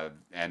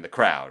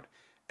crowd.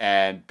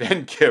 And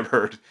Ben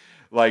Gibbard,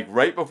 like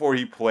right before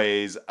he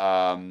plays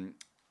I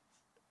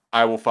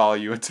Will Follow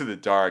You Into the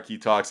Dark, he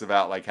talks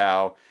about like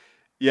how,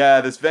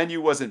 yeah, this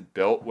venue wasn't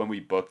built when we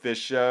booked this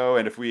show,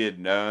 and if we had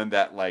known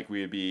that like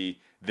we would be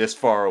this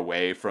far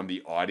away from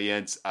the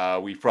audience,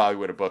 we probably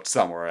would have booked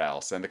somewhere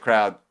else. And the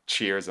crowd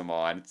cheers him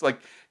on. It's like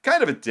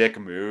kind of a dick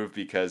move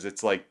because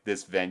it's like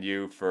this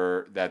venue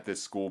that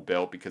this school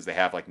built because they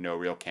have like no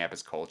real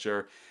campus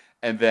culture.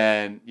 And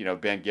then,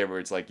 Ben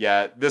Gibbard's like,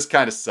 yeah, this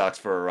kind of sucks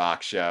for a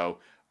rock show.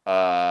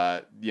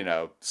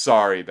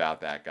 Sorry about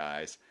that,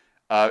 guys.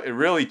 It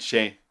really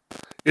changed.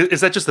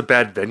 Is that just a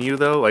bad venue,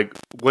 though? Like,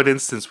 what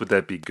instance would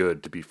that be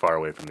good to be far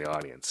away from the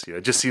audience?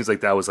 It just seems like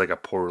that was like a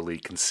poorly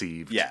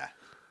conceived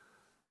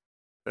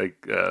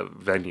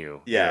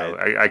venue.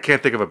 Yeah. I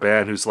can't think of a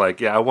band who's like,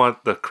 yeah, I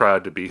want the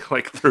crowd to be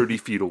like 30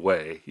 feet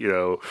away,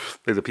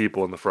 like the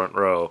people in the front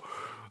row.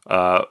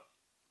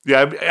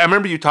 Yeah, I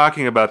remember you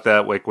talking about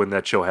that, like, when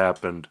that show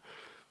happened.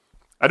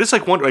 I just,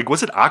 like, wonder, like,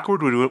 was it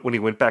awkward when he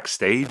went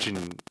backstage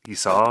and he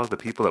saw the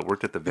people that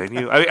worked at the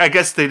venue? I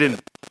guess they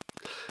didn't.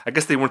 I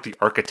guess they weren't the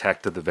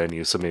architect of the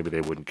venue, so maybe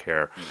they wouldn't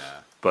care. Yeah.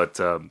 But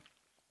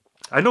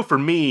I know for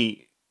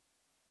me,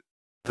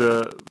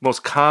 the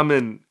most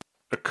common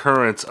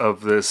occurrence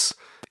of this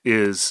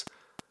is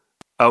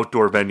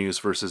outdoor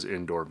venues versus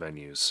indoor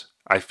venues.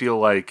 I feel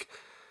like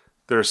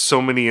there are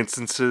so many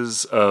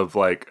instances of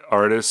like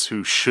artists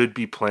who should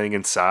be playing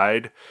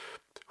inside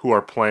who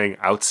are playing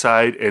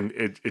outside, and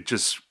it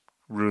just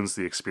ruins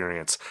the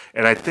experience.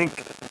 And I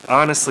think,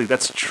 honestly,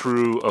 that's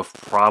true of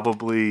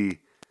probably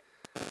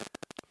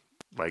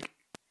like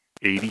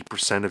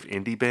 80% of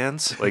indie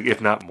bands, like if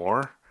not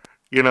more.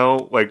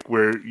 Like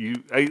where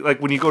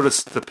like when you go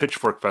to the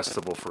Pitchfork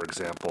Festival, for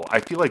example, I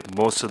feel like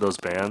most of those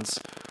bands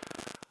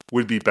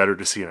would be better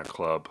to see in a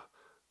club.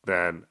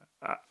 than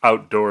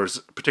outdoors,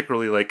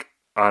 particularly like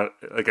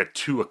at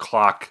 2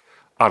 o'clock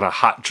on a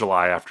hot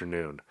July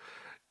afternoon.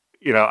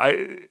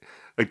 I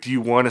like. Do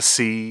you want to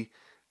see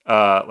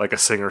like a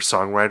singer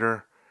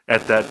songwriter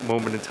at that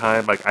moment in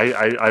time? Like,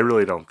 I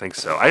really don't think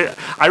so.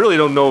 I really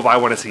don't know if I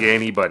want to see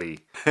anybody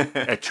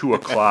at 2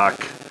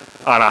 o'clock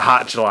on a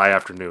hot July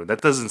afternoon.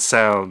 That doesn't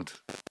sound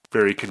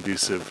very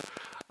conducive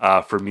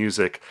for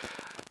music.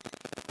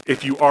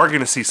 If you are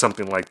going to see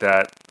something like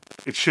that,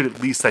 it should at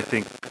least, I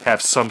think,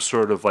 have some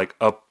sort of like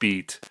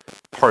upbeat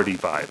party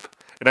vibe.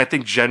 And I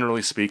think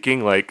generally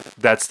speaking, like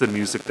that's the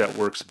music that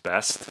works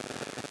best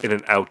in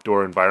an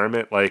outdoor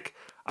environment. Like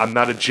I'm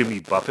not a Jimmy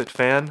Buffett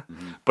fan,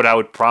 but I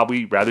would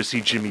probably rather see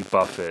Jimmy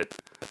Buffett,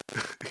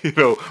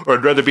 or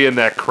I'd rather be in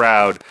that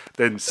crowd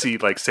than see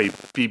like say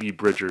Phoebe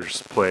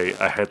Bridgers play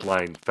a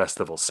headline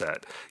festival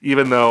set.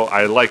 Even though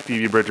I like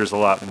Phoebe Bridgers a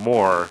lot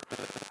more,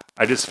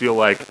 I just feel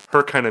like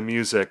her kind of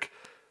music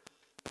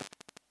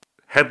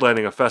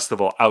headlining a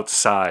festival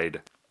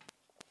outside,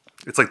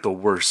 it's like the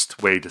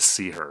worst way to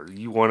see her.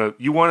 You want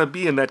to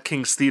be in that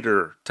King's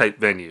Theater type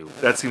venue.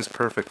 That seems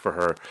perfect for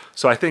her.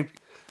 So I think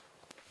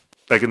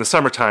like in the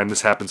summertime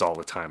this happens all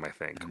the time, I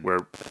think,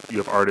 where you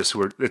have artists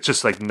who are, it's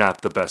just like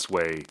not the best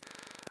way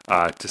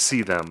to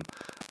see them.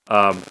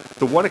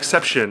 The one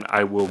exception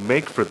I will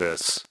make for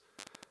this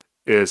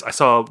is I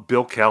saw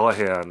Bill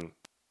Callahan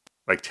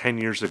like 10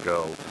 years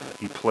ago.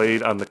 He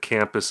played on the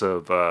campus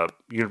of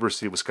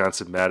University of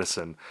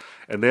Wisconsin-Madison,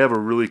 and they have a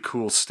really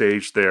cool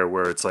stage there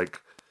where it's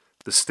like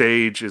the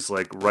stage is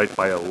like right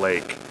by a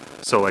lake.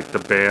 So like the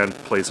band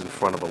plays in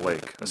front of a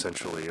lake,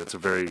 essentially. It's a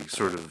very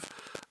sort of,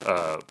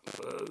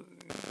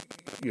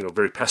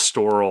 very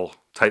pastoral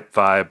type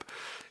vibe.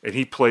 And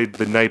he played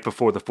the night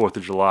before the 4th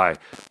of July,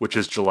 which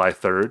is July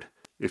 3rd.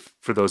 If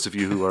for those of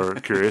you who are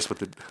curious what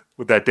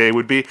that day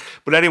would be.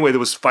 But anyway, there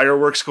was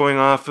fireworks going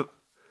off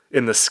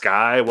in the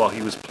sky while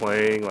he was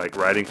playing, like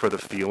Riding for the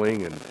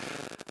Feeling. And,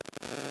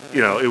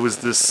 it was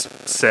this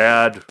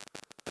sad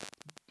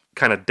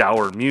kind of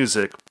dour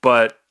music,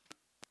 but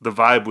the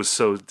vibe was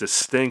so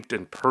distinct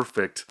and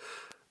perfect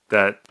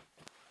that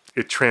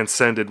it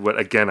transcended what,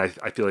 again, I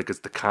feel like is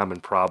the common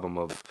problem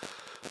of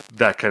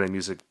that kind of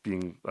music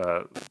being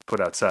put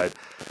outside.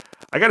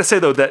 I got to say,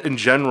 though, that in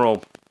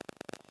general,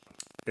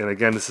 and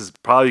again, this is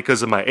probably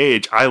because of my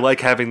age, I like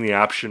having the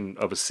option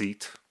of a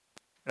seat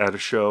at a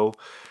show.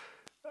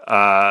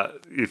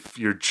 If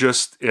you're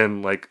just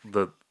in like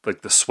the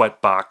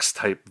Sweatbox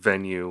type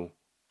venue,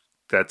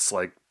 that's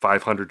like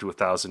 500 to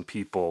 1,000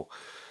 people.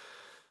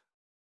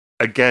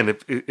 Again,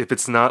 if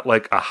it's not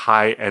like a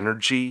high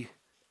energy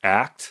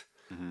act,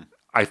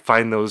 I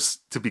find those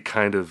to be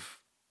kind of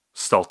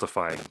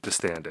stultifying to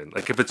stand in.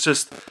 Like if it's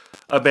just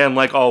a band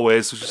like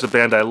Always, which is a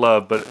band I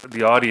love, but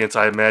the audience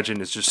I imagine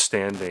is just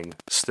standing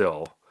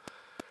still,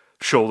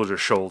 shoulder to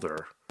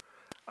shoulder.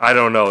 I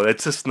don't know.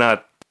 It's just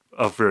not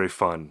a very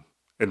fun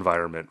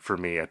environment for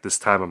me at this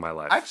time of my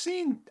life. I've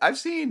seen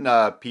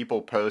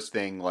people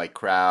posting like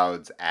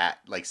crowds at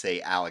like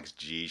say Alex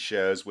G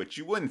shows, which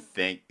you wouldn't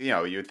think, you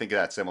would think of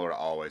that similar to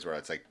Always, where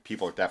it's like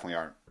people definitely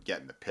aren't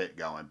getting the pit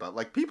going, but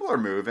like people are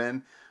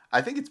moving.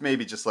 I think it's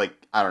maybe just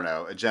like, I don't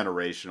know, a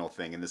generational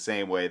thing, in the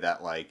same way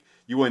that like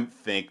you wouldn't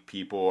think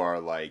people are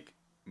like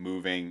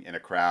moving in a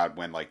crowd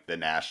when like the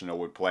National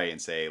would play in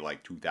say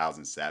like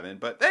 2007,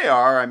 but they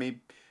are. I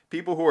mean,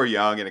 people who are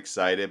young and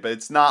excited, but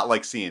it's not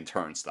like seeing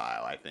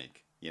Turnstile, I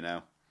think.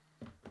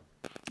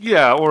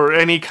 Yeah, or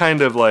any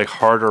kind of like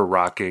harder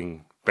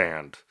rocking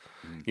band,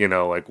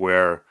 like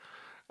where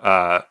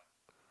at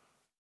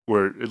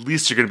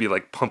least you're going to be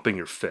like pumping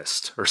your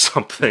fist or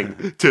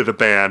something to the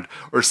band,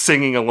 or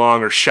singing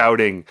along or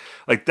shouting.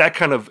 Like that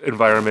kind of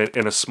environment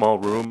in a small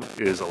room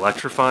is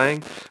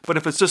electrifying. But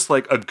if it's just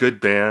like a good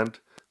band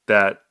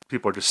that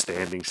people are just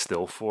standing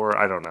still for,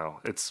 I don't know.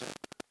 It's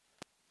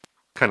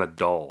kind of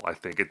dull. I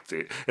think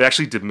it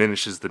actually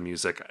diminishes the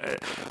music.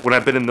 When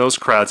I've been in those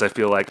crowds, I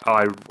feel like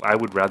I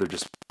would rather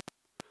just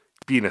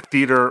be in a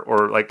theater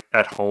or like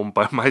at home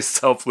by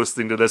myself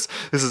listening to this.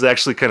 This is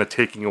actually kind of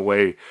taking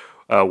away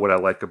what I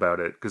like about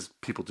it, because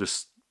people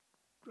just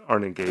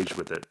aren't engaged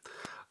with it.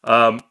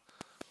 Well,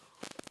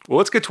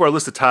 let's get to our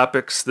list of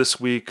topics this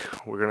week.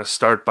 We're going to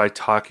start by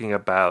talking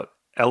about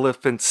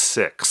Elephant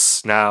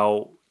Six.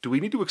 Now, do we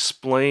need to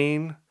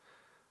explain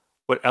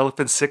what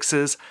Elephant Six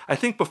is? I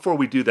think before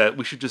we do that,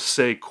 we should just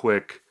say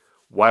quick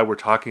why we're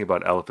talking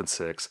about Elephant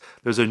Six.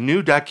 There's a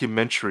new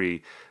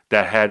documentary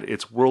that had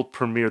its world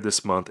premiere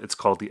this month. It's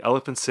called The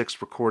Elephant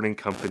Six Recording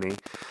Company.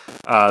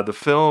 The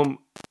film,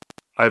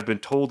 I've been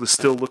told, is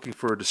still looking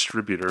for a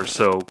distributor,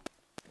 so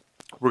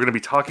we're going to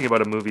be talking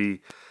about a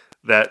movie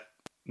that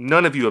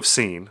none of you have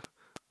seen,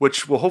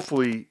 which will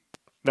hopefully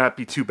not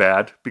be too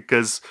bad,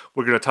 because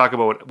we're going to talk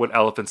about what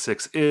Elephant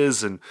Six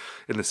is and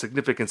the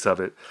significance of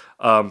it.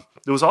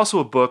 There was also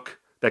a book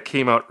that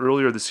came out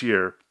earlier this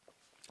year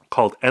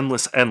called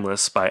Endless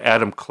Endless by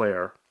Adam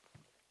Clare.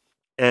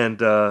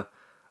 And I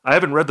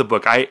haven't read the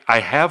book. I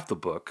have the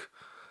book.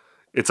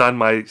 It's on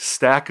my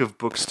stack of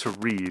books to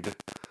read.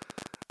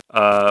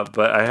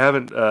 but I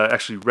haven't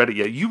actually read it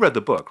yet. You read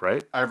the book,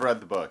 right? I've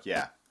read the book,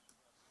 yeah.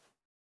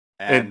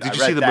 And And I did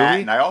you see read the that,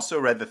 movie? and I also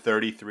read the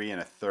 33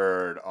 and a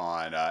third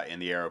on In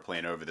the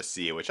Aeroplane Over the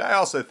Sea, which I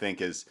also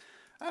think is,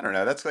 I don't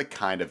know, that's like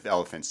kind of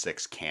Elephant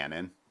Six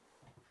canon.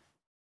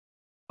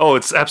 Oh,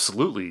 it's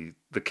absolutely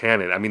the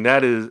canon. I mean,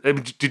 that is. I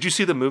mean, did you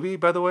see the movie,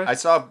 by the way? I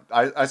saw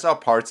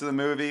parts of the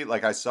movie,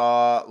 like I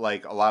saw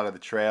like a lot of the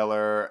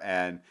trailer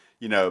and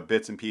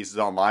bits and pieces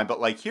online.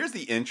 But like here's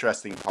the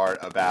interesting part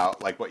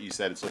about like what you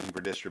said, it's looking for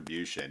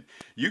distribution.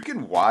 You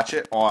can watch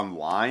it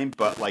online,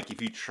 but like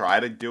if you try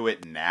to do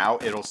it now,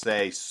 it'll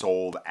say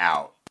sold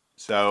out.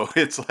 So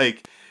it's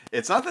like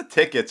it's not the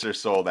tickets are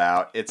sold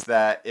out, it's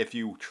that if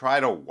you try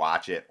to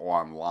watch it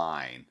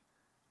online,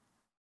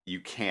 you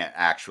can't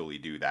actually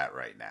do that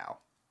right now.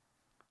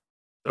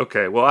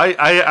 Okay. Well,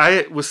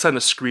 I was sent a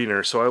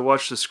screener, so I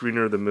watched the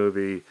screener of the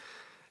movie,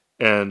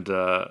 and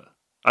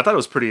I thought it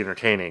was pretty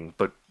entertaining.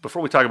 But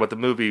before we talk about the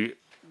movie,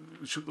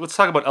 let's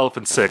talk about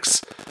Elephant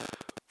Six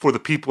for the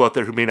people out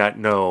there who may not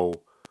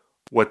know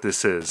what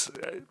this is.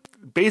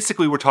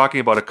 Basically, we're talking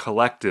about a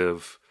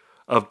collective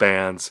of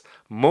bands,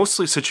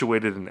 mostly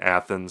situated in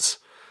Athens,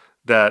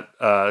 that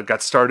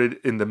got started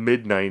in the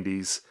mid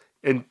 '90s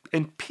and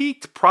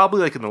peaked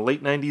probably like in the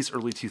late '90s,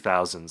 early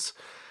 2000s.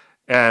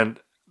 And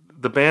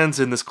the bands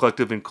in this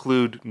collective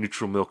include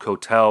Neutral Milk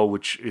Hotel,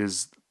 which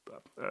is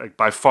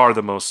by far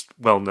the most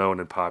well known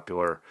and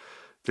popular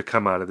to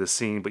come out of this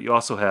scene. But you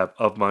also have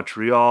Of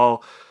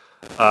Montreal,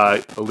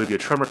 Olivia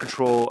Tremor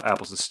Control,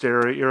 Apples and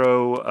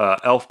Stereo,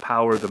 Elf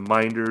Power, The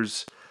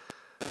Minders.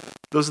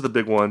 Those are the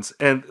big ones,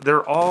 and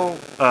they're all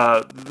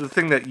the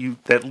thing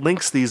that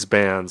links these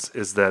bands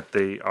is that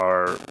they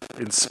are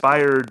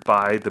inspired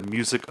by the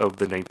music of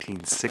the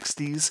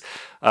 1960s,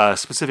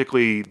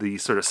 specifically the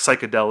sort of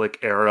psychedelic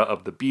era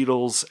of the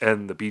Beatles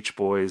and the Beach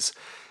Boys,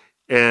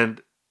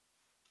 and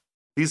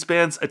these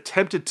bands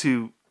attempted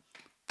to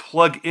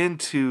plug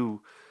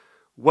into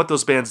what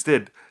those bands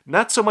did.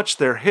 Not so much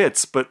their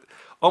hits, but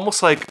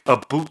almost like a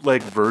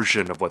bootleg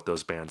version of what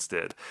those bands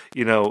did.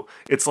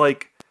 It's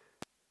like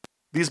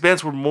these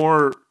bands were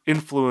more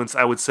influenced,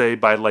 I would say,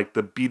 by like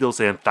the Beatles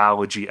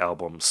anthology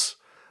albums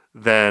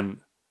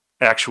than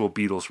actual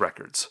Beatles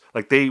records.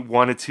 Like they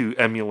wanted to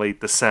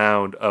emulate the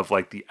sound of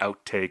like the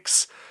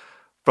outtakes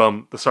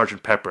from the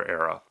Sgt. Pepper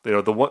era.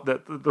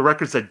 The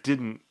records that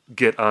didn't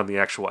get on the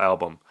actual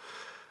album.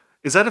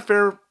 Is that a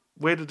fair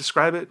way to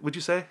describe it? Would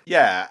you say?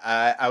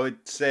 Yeah, I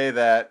would say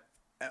that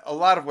a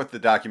lot of what the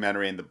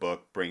documentary and the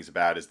book brings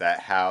about is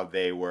that how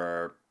they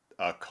were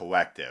a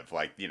collective.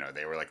 Like,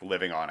 they were like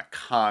living on a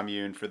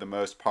commune for the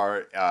most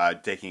part,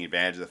 taking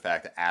advantage of the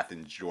fact that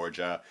Athens,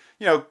 Georgia,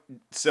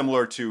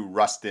 similar to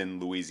Ruston,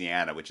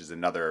 Louisiana, which is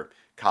another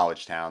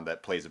college town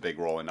that plays a big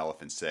role in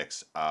Elephant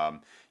Six.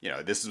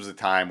 This was a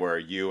time where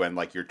you and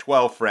like your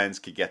 12 friends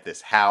could get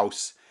this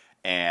house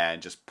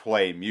and just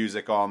play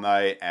music all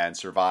night and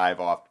survive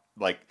off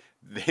like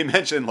they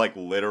mentioned like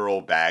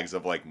literal bags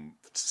of like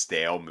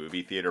stale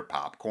movie theater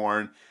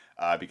popcorn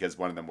because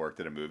one of them worked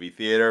at a movie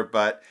theater.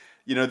 But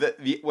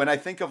when I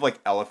think of like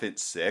Elephant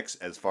Six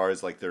as far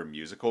as like their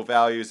musical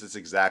values, it's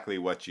exactly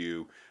what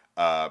you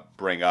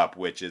bring up,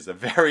 which is a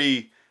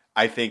very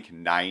I think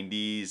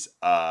 '90s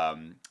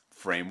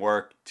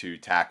framework to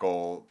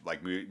tackle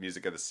like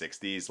music of the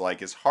 '60s.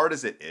 Like as hard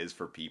as it is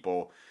for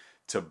people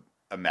to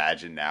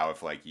imagine now,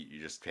 if like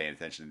you're just paying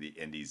attention to the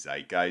indie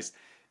zeitgeist,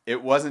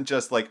 it wasn't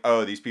just like,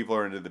 oh, these people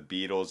are into the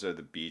Beatles or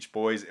the Beach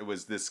Boys. It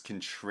was this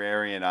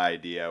contrarian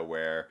idea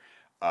where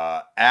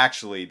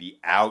actually the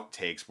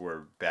outtakes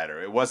were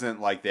better. It wasn't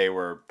like they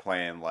were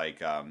playing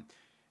like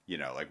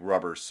like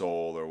Rubber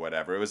Soul or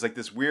whatever. It was like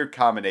this weird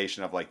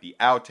combination of like the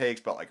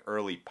outtakes but like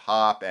early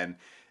pop, and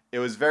it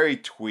was very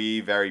twee,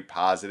 very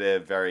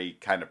positive, very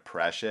kind of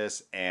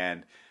precious,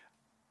 and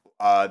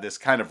this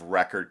kind of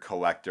record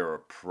collector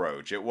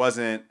approach. It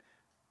wasn't.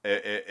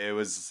 It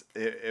was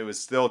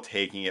still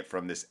taking it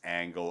from this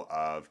angle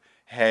of,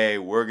 hey,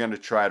 we're gonna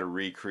try to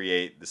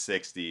recreate the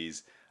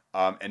 '60s,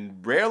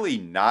 and rarely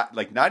not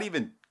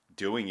even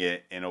doing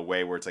it in a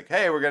way where it's like,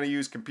 hey, we're gonna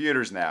use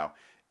computers now.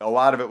 A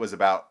lot of it was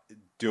about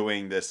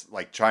doing this,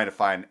 like trying to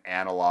find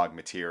analog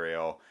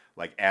material,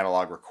 like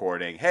analog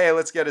recording. Hey,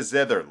 let's get a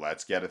zither,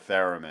 let's get a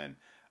theremin.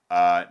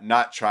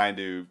 Not trying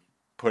to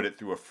put it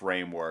through a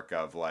framework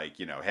of like,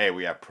 hey,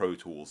 we have Pro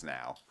Tools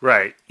now.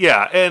 Right.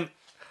 Yeah, and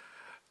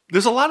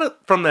there's a lot of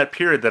from that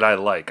period that I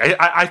like.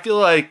 I feel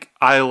like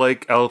I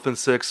like Elephant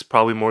Six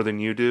probably more than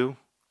you do.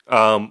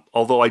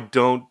 Although I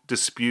don't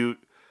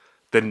dispute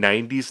the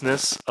 '90s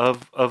ness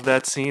of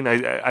that scene.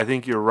 I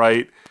think you're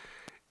right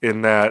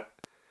in that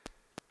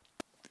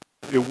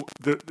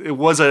it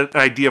was an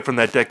idea from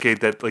that decade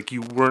that like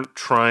you weren't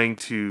trying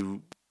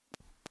to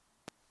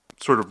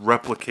sort of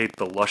replicate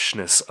the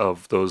lushness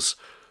of those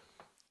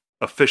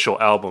official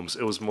albums.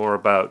 It was more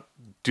about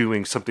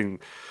doing something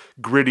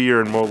grittier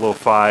and more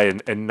lo-fi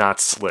and not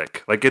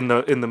slick. Like in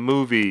the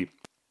movie,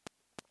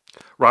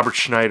 Robert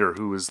Schneider,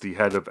 who was the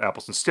head of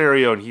Apples and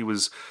Stereo, and he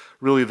was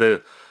really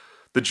the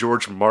the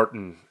George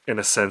Martin, in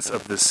a sense,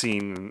 of this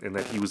scene, in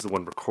that he was the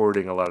one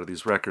recording a lot of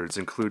these records,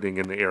 including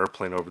in the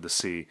Airplane Over the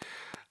Sea.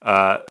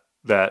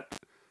 That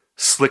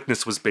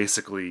slickness was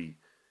basically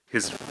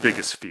his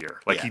biggest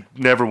fear. Like, he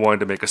never wanted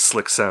to make a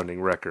slick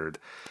sounding record.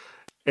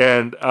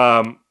 And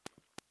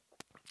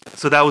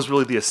so that was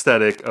really the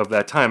aesthetic of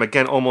that time.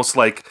 Again, almost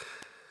like,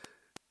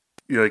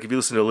 you know, like if you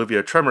listen to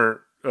Olivia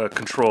Tremor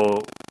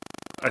Control,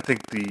 I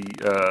think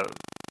the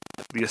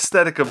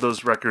aesthetic of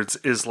those records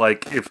is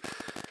like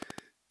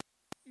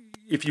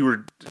if you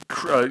were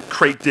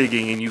crate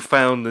digging and you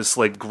found this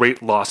like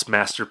great lost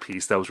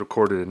masterpiece that was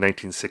recorded in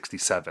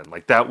 1967.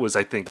 Like, that was,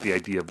 I think, the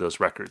idea of those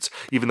records.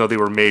 Even though they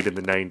were made in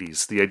the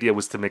 90s, the idea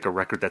was to make a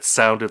record that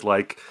sounded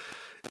like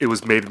it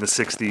was made in the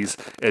 60s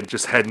and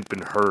just hadn't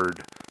been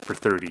heard for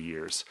 30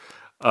 years.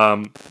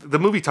 The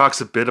movie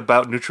talks a bit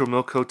about Neutral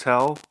Milk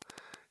Hotel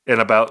and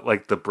about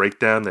like the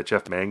breakdown that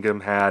Jeff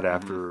Mangum had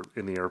after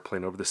In the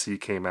Airplane Over the Sea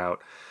came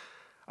out.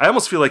 I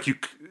almost feel like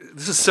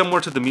this is similar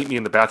to the Meet Me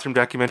in the Bathroom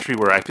documentary,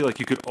 where I feel like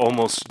you could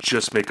almost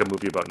just make a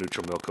movie about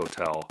Neutral Milk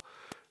Hotel,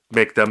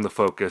 make them the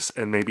focus,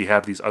 and maybe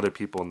have these other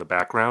people in the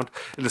background.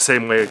 In the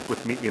same way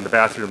with Meet Me in the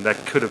Bathroom,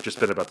 that could have just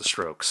been about the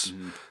Strokes,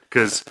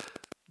 because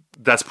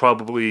that's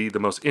probably the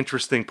most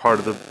interesting part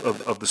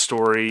of the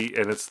story,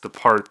 and it's the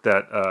part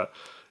that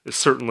is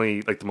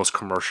certainly like the most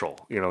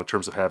commercial, you know, in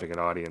terms of having an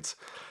audience.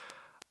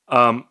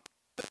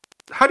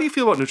 How do you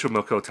feel about Neutral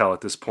Milk Hotel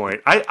at this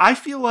point? I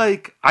feel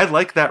like I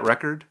like that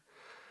record.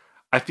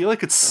 I feel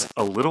like it's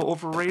a little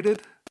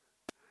overrated.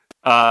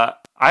 I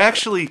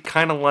actually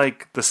kind of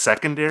like the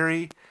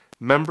secondary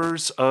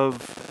members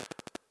of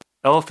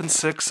Elephant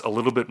Six a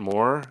little bit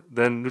more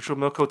than Neutral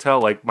Milk Hotel.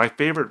 Like, my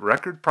favorite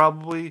record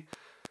probably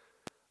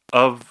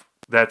of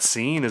that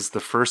scene is the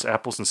first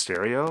Apples in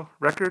Stereo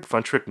record,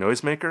 Fun Trick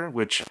Noisemaker,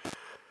 which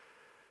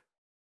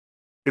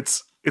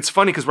it's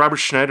funny because Robert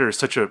Schneider is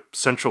such a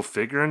central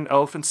figure in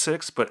Elephant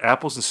Six, but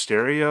Apples in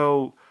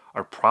Stereo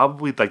are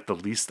probably like the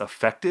least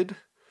affected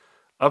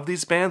of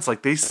these bands.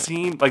 Like, they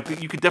seem like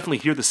you could definitely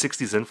hear the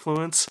 60s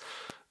influence,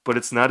 but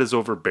it's not as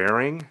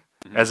overbearing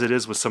as it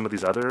is with some of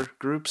these other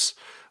groups.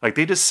 Like,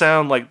 they just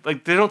sound like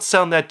they don't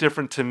sound that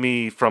different to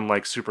me from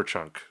like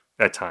Superchunk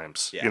at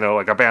times. Yeah. You know,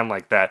 like a band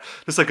like that.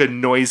 Just like a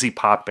noisy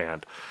pop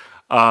band.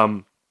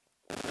 I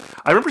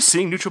remember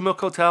seeing Neutral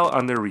Milk Hotel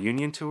on their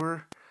reunion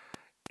tour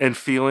and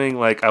feeling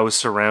like I was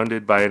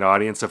surrounded by an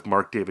audience of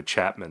Mark David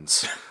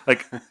Chapmans.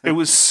 Like, it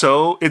was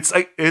so, it's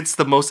like, it's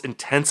the most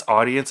intense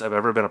audience I've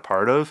ever been a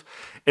part of.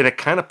 And it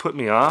kind of put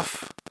me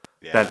off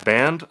that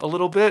band a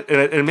little bit. And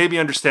it made me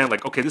understand,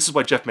 like, okay, this is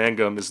why Jeff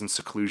Mangum is in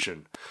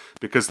seclusion.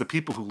 Because the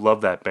people who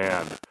love that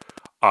band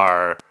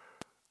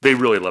they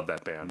really love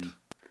that band.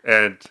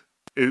 And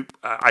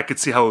I could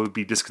see how it would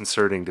be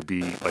disconcerting to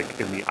be like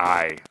in the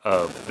eye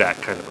of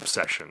that kind of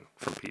obsession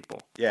from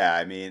people. Yeah,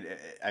 I mean,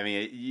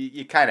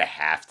 you kind of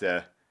have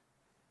to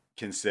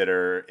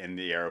consider In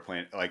the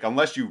Airplane, like,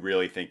 unless you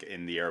really think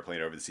In the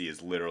Airplane Over the Sea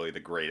is literally the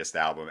greatest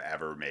album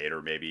ever made,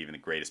 or maybe even the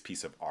greatest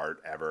piece of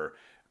art ever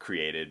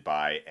created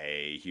by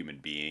a human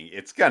being,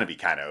 it's gonna be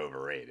kind of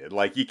overrated.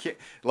 Like, you can't,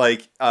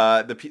 like,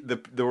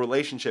 the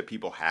relationship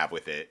people have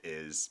with it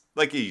is,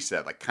 like you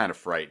said, like, kind of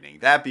frightening.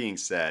 That being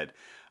said,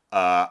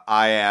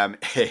 I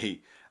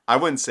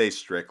wouldn't say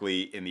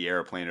strictly In the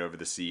Airplane Over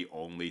the Sea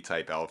only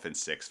type Elephant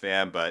Six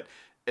fan, but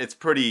it's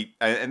pretty,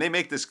 and they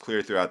make this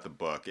clear throughout the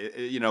book.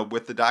 You know,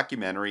 with the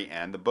documentary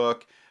and the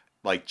book,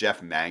 like,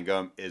 Jeff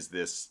Mangum is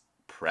this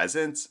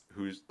presence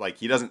who's like,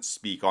 he doesn't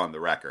speak on the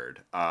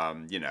record.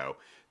 You know,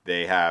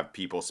 they have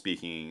people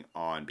speaking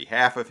on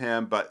behalf of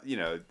him, but, you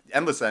know,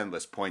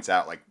 Endless points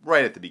out, like,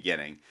 right at the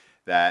beginning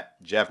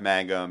that Jeff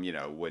Mangum, you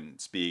know,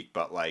 wouldn't speak,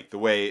 but like the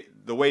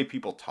way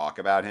people talk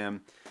about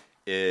him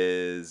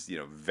is, you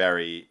know,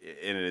 very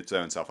in its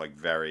own self, like,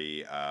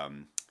 very,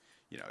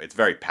 you know, it's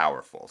very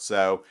powerful.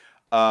 So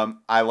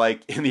I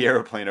like In the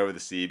Airplane Over the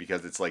Sea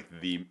because it's like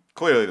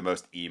clearly the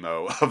most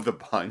emo of the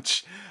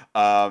bunch.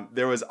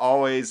 There was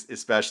always,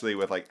 especially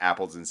with like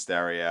Apples in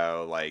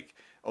Stereo, like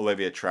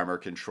Olivia Tremor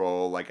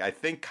Control, like, I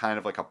think kind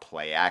of like a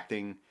play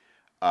acting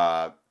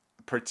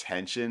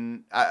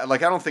pretension.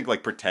 Like, I don't think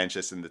like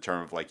pretentious in the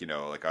term of like, you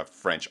know, like a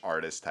French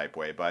artist type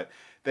way, but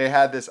they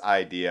had this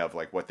idea of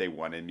like what they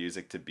wanted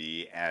music to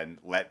be and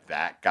let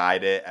that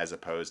guide it as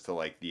opposed to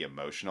like the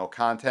emotional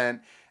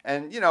content.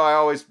 And, you know, I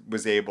always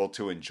was able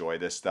to enjoy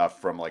this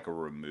stuff from like a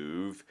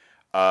remove,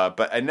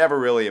 but I never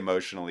really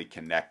emotionally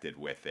connected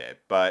with it.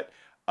 But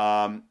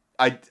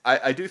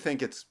I do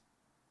think it's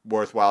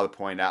worthwhile to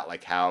point out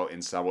like how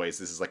in some ways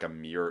this is like a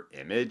mirror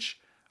image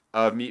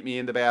of Meet Me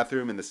in the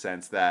Bathroom, in the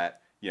sense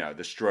that, you know,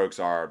 the Strokes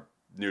are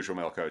Neutral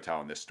Milk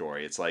Hotel in this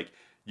story. It's like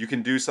you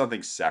can do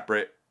something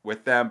separate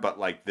with them, but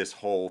like this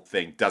whole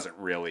thing doesn't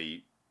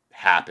really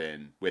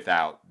happen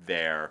without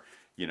their,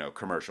 you know,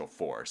 commercial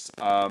force.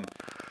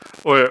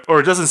 Or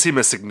it doesn't seem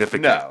as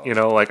significant. No. You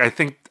know, like, I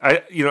think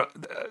I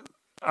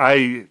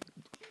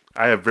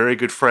have very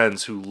good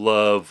friends who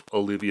love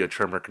Olivia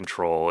Tremor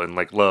Control and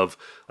like love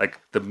like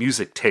the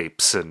music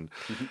tapes, and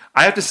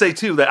I have to say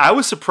too that I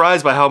was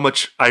surprised by how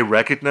much I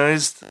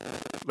recognized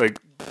like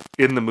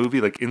in the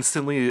movie, like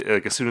instantly,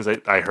 like as soon as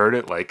I heard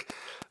it, like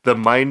the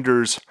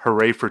Minders'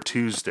 "Hooray for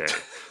Tuesday,"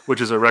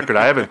 which is a record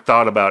I haven't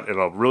thought about in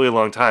a really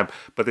long time.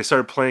 But they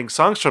started playing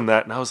songs from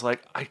that, and I was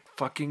like, I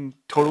fucking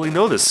totally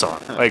know this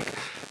song. Like,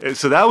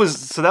 so that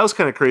was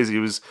kind of crazy.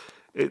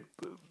 It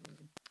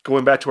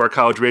going back to our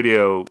college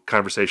radio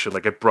conversation.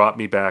 Like, it brought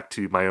me back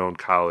to my own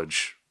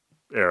college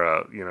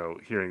era.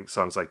 Hearing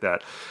songs like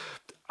that,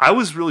 I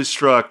was really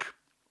struck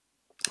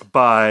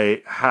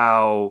by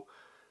how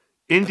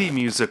indie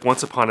music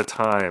once upon a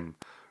time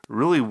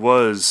really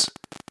was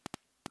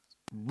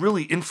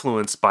really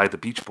influenced by the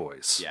Beach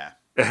Boys. Yeah.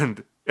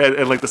 And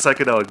like the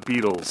psychedelic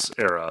Beatles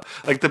era.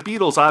 Like the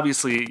Beatles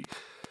obviously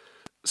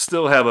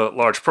still have a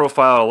large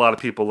profile. A lot of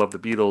people love the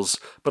Beatles,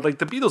 but like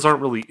the Beatles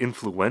aren't really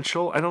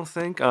influential, I don't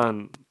think,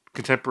 on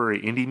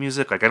contemporary indie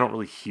music. Like I don't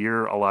really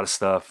hear a lot of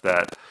stuff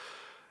that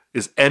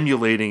is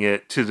emulating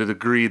it to the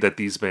degree that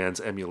these bands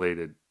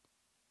emulated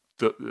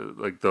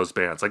like those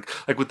bands. Like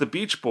with the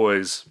Beach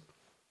Boys,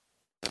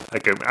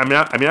 like I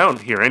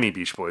don't hear any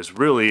Beach Boys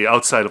really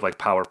outside of like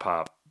power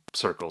pop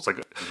circles.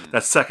 Like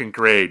that Second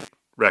Grade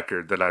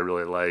record that I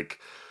really like.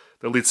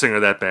 The lead singer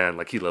of that band,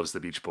 like he loves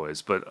the Beach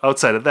Boys, but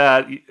outside of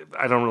that,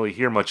 I don't really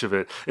hear much of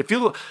it. It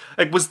feels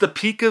like was the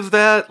peak of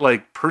that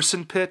like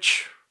Person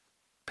Pitch,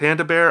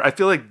 Panda Bear. I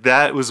feel like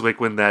that was like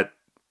when that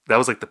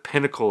was like the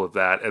pinnacle of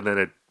that, and then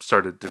it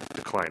started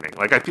declining.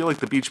 Like I feel like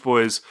the Beach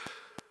Boys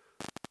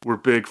were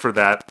big for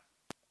that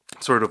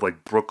sort of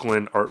like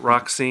Brooklyn art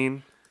rock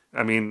scene.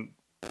 I mean,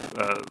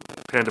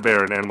 Panda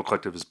Bear and Animal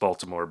Collective is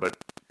Baltimore, but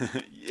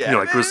yeah,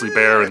 like Grizzly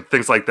Bear and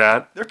things like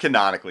that. They're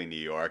canonically New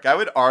York. I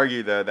would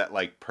argue though that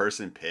like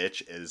Person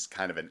Pitch is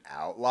kind of an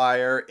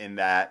outlier in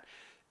that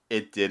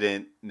it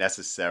didn't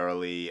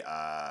necessarily,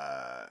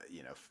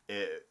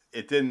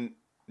 it didn't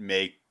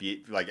make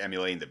like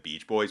emulating the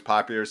Beach Boys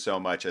popular so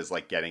much as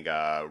like getting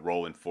a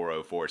Roland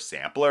 404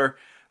 sampler.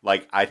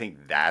 Like I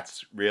think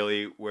that's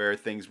really where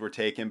things were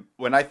taken.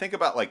 When I think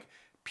about like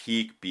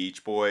peak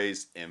Beach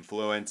Boys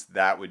influence,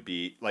 that would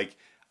be like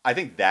I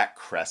think that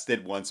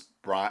crested once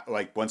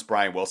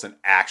Brian Wilson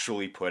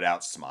actually put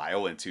out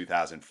Smile in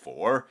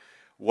 2004.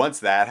 Once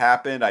that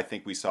happened, I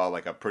think we saw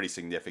like a pretty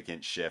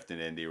significant shift in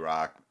indie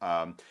rock.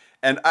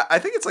 And I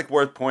think it's like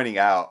worth pointing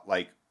out,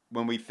 like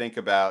when we think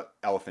about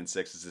Elephant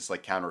Six as this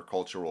like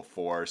countercultural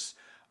force,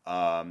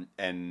 and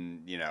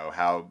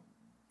how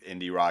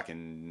indie rock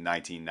in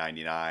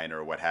 1999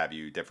 or what have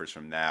you differs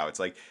from now. It's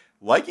like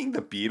liking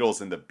the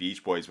Beatles and the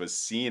Beach Boys was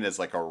seen as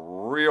like a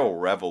real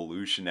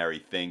revolutionary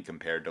thing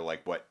compared to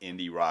like what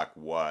indie rock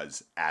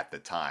was at the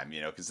time,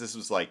 because this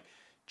was like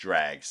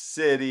Drag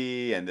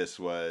City and this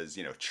was,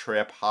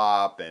 trip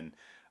hop, and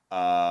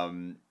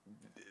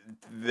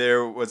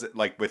there was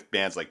like with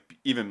bands like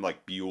even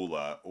like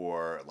Beulah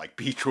or like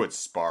Beachwood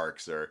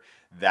Sparks or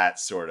that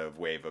sort of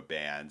wave of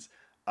bands.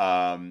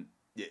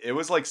 It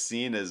was like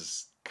seen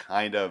as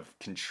kind of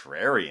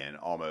contrarian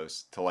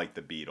almost to like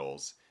the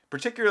Beatles,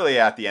 particularly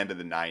at the end of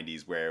the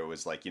 90s where it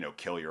was like,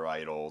 Kill Your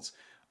Idols,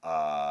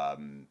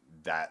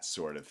 that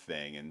sort of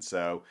thing. And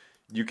so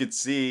you could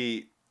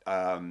see,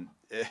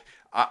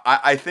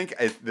 I think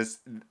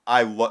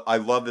I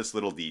love this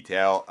little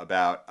detail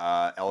about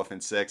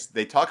Elephant Six.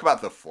 They talk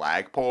about the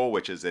Flagpole,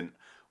 which is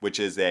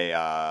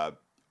a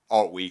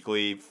alt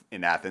weekly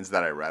in Athens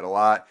that I read a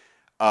lot.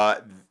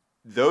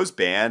 Those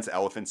bands,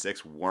 Elephant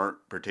Six, weren't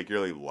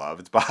particularly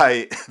loved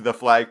by the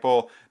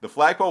Flagpole. The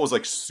Flagpole was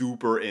like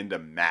super into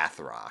math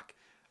rock.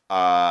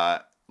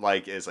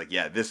 It's like,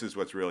 yeah, this is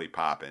what's really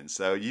popping.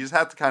 So you just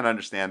have to kind of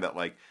understand that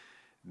like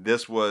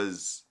this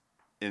was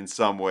in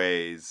some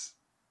ways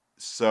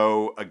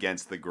so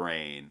against the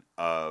grain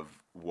of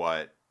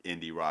what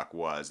indie rock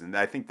was. And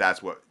I think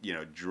that's what,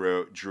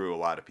 drew a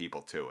lot of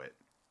people to it.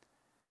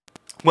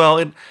 Well,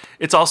 and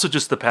it's also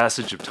just the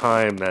passage of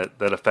time that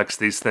affects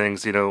these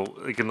things.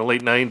 Like in the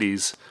late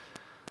 90s,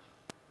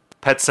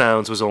 Pet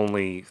Sounds was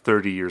only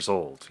 30 years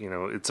old.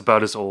 It's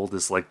about as old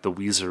as like the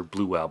Weezer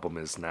Blue album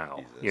is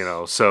now.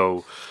 Jesus.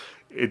 So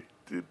it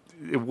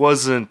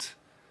wasn't,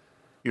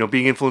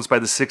 being influenced by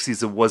the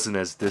 60s, it wasn't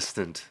as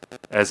distant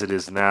as it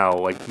is now.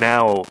 Like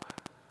now,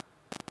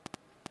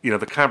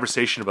 the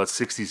conversation about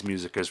 60s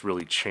music has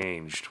really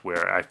changed,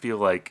 where I feel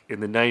like in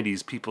the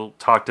 90s, people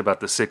talked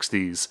about the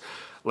 60s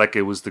like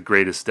it was the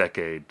greatest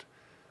decade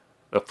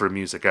for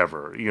music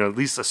ever. At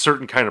least a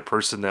certain kind of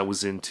person that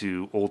was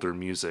into older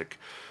music.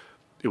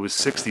 It was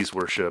 60s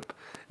worship.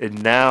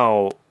 And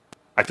now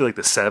I feel like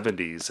the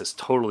 70s has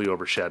totally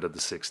overshadowed the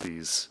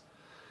 60s.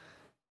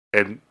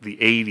 And the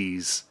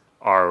 80s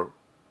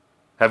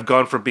have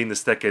gone from being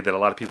this decade that a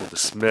lot of people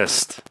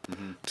dismissed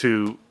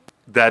to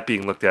that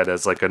being looked at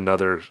as like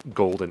another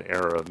golden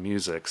era of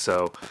music.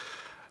 So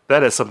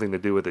that has something to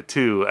do with it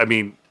too. I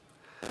mean,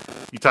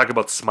 you talk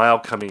about Smile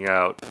coming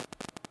out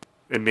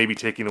and maybe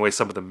taking away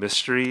some of the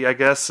mystery, I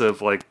guess,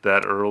 of like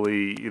that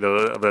early,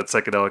 of that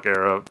psychedelic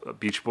era of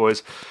Beach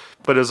Boys.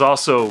 But it was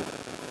also,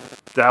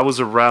 that was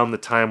around the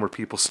time where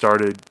people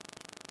started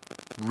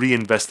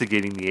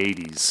reinvestigating the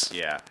 80s.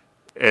 Yeah.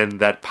 And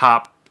that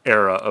pop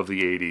era of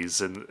the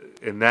 80s,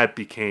 and that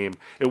became,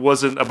 it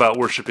wasn't about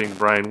worshiping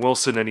Brian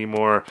Wilson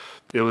anymore.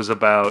 It was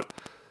about,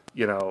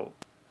 you know,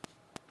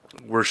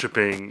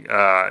 worshiping,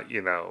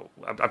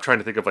 I'm trying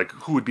to think of like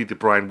who would be the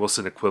Brian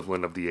Wilson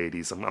equivalent of the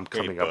 80s. I'm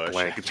coming up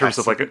blank in terms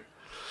of like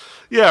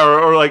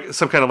or like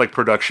some kind of like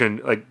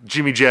production, like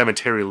Jimmy Jam and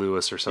Terry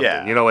Lewis or something.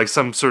 Yeah. You know, like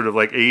some sort of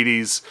like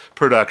 80s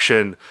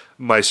production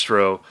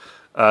maestro.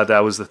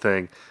 That was the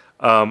thing.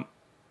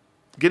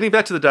 Getting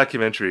back to the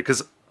documentary,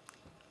 because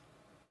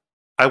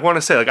I want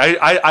to say, like,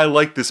 I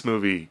like this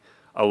movie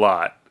a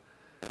lot.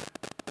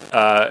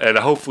 And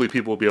hopefully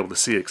people will be able to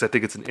see it, because I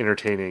think it's an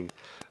entertaining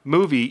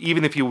movie,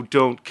 even if you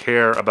don't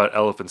care about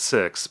Elephant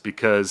Six,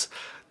 because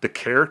the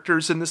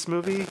characters in this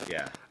movie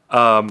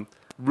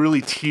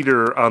really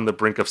teeter on the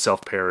brink of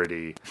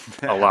self-parody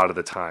a lot of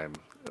the time.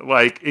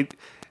 Like,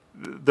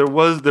 there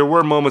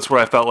were moments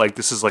where I felt like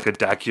this is like a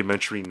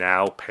Documentary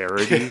Now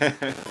parody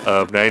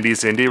of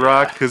 90s indie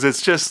rock, because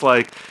it's just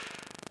like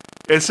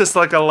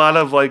a lot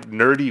of like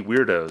nerdy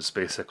weirdos,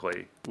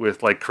 basically,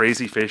 with like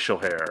crazy facial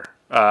hair.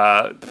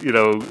 And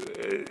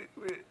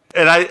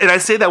I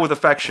say that with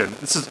affection.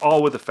 This is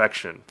all with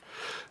affection,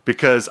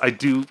 because I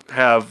do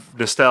have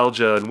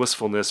nostalgia and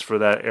wistfulness for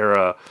that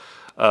era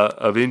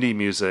of indie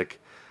music,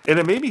 and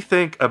it made me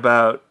think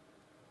about,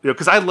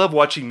 because I love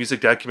watching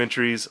music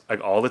documentaries like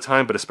all the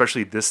time, but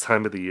especially this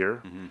time of the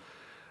year,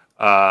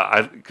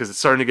 because it's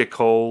starting to get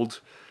cold.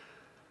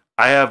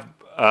 I have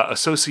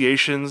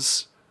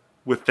associations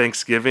with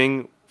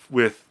Thanksgiving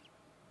with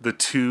the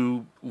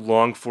two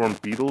long-form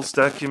Beatles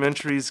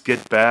documentaries,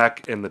 Get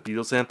Back and the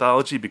Beatles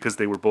Anthology, because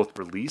they were both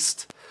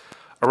released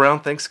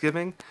around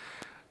Thanksgiving.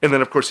 And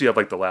then, of course, you have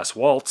like The Last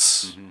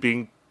Waltz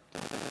being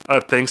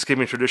a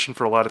Thanksgiving tradition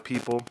for a lot of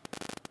people.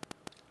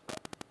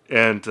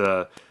 And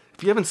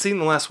if you haven't seen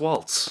The Last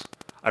Waltz,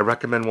 I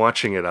recommend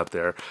watching it out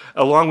there,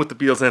 along with the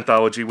Beatles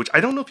Anthology, which I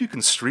don't know if you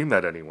can stream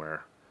that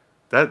anywhere.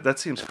 That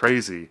seems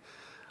crazy.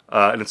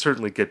 And it's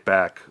certainly Get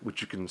Back,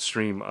 which you can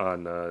stream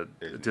on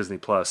Disney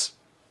Plus.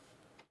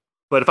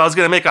 But if I was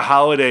going to make a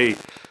holiday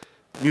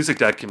music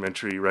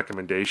documentary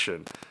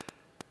recommendation,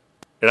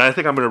 and I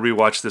think I'm going to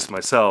rewatch this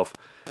myself,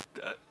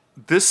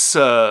 this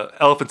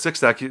Elephant Six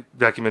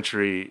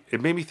documentary, it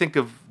made me think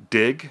of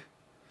Dig,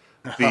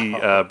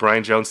 the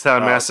Brian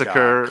Jonestown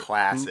Massacre, God,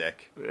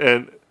 classic,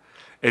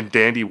 and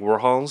Dandy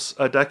Warhol's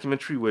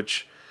documentary,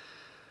 which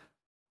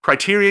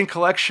Criterion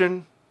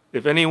Collection,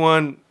 if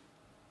anyone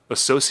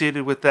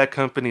associated with that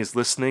company is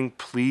listening,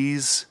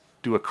 please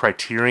do a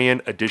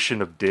Criterion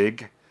edition of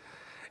Dig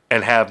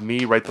and have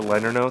me write the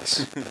liner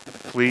notes,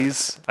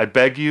 please. I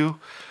beg you.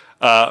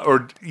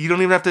 Or you don't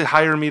even have to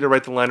hire me to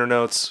write the liner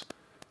notes.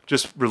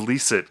 Just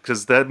release it,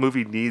 because that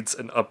movie needs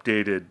an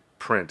updated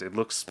print. It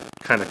looks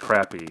kind of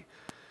crappy.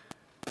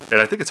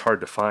 And I think it's hard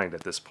to find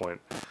at this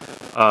point.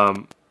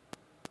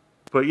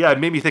 But yeah, it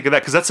made me think of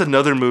that, because that's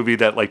another movie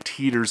that like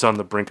teeters on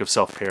the brink of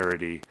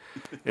self-parody.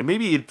 And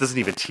maybe it doesn't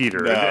even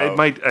teeter. No. It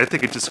might. I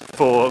think it just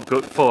full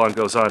on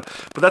goes on.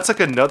 But that's like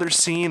another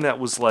scene that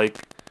was like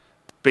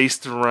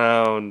based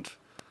around,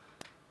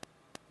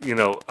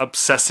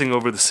 obsessing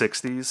over the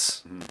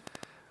 60s.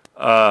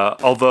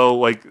 Although,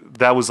 like,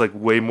 that was, like,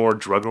 way more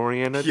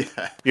drug-oriented.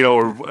 Yeah.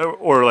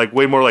 Or like,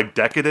 way more, like,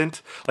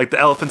 decadent. Like, the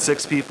Elephant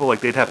Six people, like,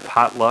 they'd have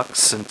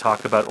potlucks and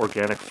talk about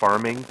organic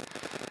farming.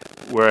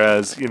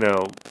 Whereas,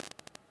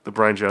 the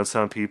Brian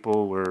Jonestown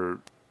people were,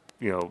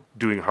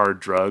 doing hard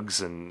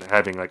drugs and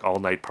having, like,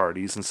 all-night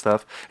parties and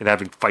stuff. And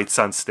having fights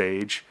on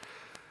stage.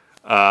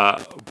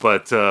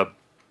 But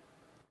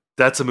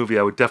that's a movie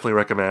I would definitely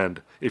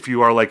recommend if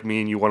you are like me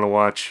and you want to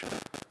watch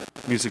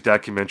music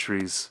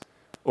documentaries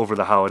over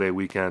the holiday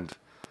weekend.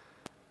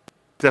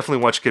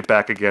 Definitely watch Get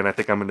Back again. I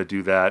think I'm going to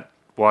do that.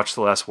 Watch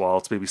The Last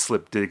Waltz. Maybe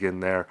slip Dig in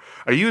there.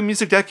 Are you a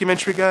music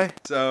documentary guy?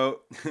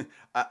 So,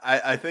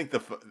 I think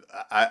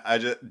I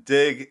just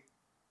Dig.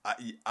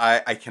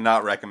 I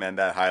cannot recommend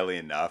that highly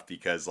enough,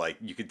 because like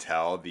you could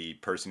tell the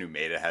person who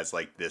made it has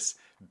like this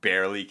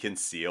barely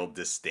concealed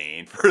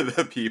disdain for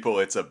the people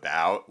it's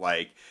about.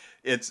 Like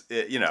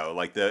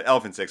like the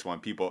Elephant Six one,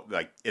 people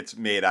like it's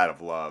made out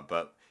of love,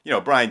 but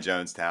Brian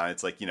Jonestown,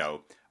 it's like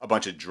a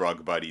bunch of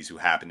drug buddies who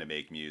happen to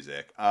make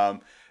music.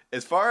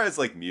 As far as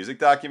like music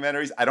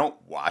documentaries, I don't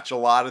watch a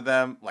lot of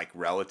them, like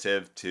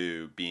relative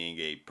to being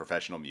a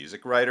professional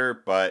music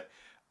writer, but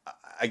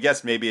I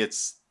guess maybe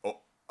it's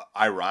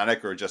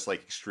ironic or just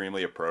like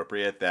extremely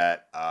appropriate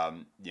that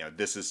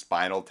This Is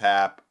Spinal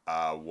Tap,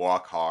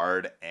 Walk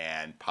Hard,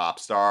 and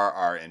Popstar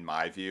are, in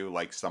my view,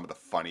 like some of the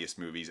funniest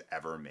movies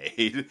ever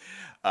made,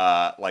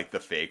 like the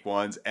fake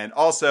ones. And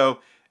also,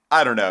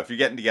 I don't know, if you're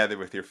getting together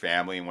with your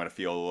family and want to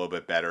feel a little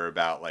bit better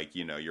about like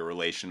your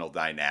relational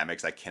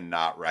dynamics, I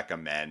cannot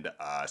recommend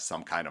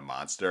Some Kind of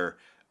Monster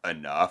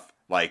enough.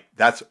 Like,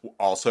 that's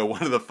also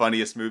one of the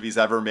funniest movies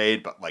ever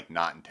made, but like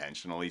not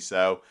intentionally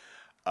so.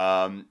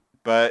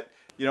 But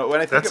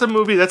when I think that's a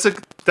movie. I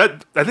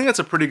think that's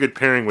a pretty good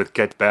pairing with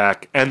Get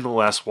Back and The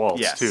Last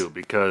Waltz too,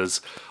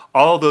 because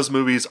all of those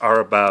movies are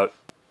about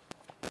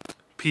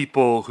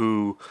people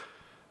who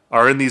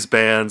are in these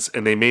bands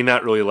and they may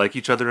not really like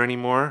each other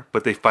anymore,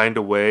 but they find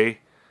a way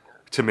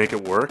to make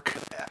it work.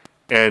 Yeah.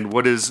 And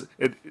what is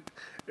it?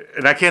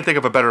 And I can't think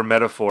of a better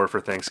metaphor for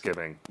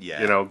Thanksgiving.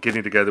 Yeah. You know,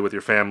 getting together with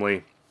your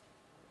family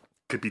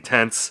could be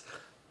tense,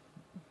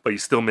 but you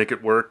still make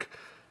it work.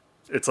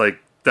 It's like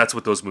that's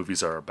what those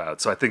movies are about.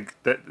 So I think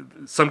that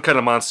Some Kind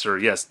of Monster,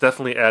 yes,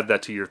 definitely add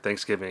that to your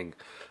Thanksgiving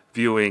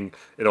viewing.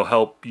 It'll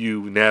help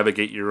you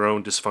navigate your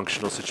own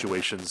dysfunctional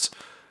situations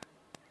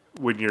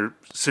when you're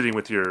sitting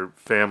with your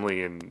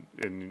family and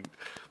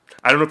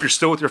I don't know if you're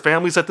still with your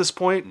families at this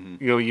point.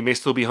 Mm-hmm. You know, you may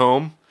still be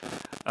home.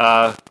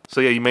 So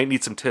yeah, you might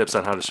need some tips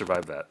on how to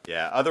survive that.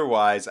 Yeah.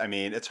 Otherwise, I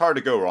mean, it's hard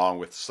to go wrong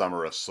with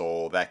Summer of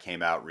Soul that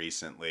came out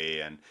recently,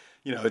 and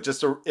it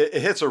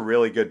hits a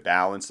really good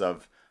balance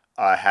of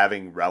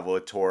having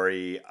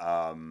revelatory,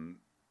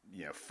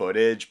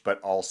 footage, but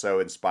also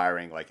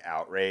inspiring like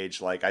outrage.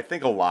 Like I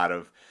think a lot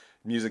of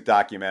music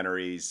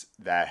documentaries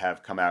that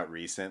have come out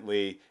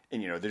recently,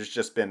 and there's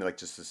just been like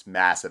just this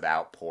massive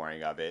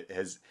outpouring of it.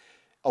 Has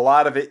A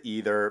lot of it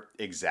either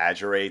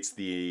exaggerates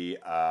the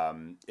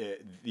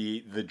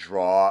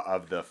draw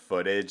of the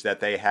footage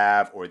that they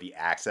have or the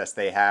access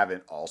they have,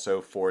 and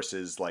also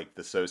forces like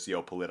the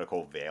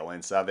socio-political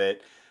valence of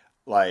it.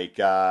 Like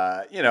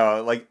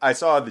like I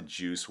saw the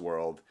Juice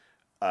World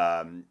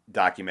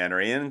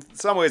documentary, and in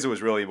some ways it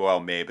was really well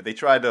made, but they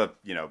tried to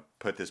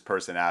put this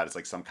person out as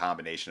like some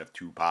combination of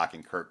Tupac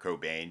and Kurt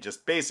Cobain.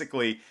 Just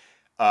basically,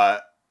 a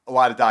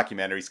lot of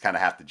documentaries kind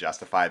of have to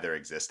justify their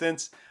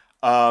existence.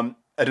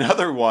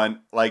 Another one,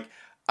 like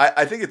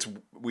I think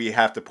we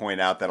have to point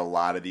out that a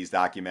lot of these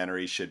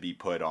documentaries should be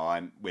put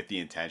on with the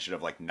intention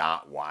of like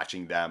not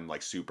watching them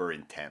like super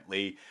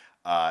intently.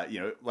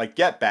 Like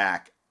Get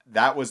Back.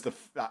 That was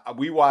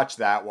we watched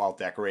that while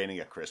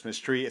decorating a Christmas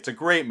tree. It's a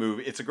great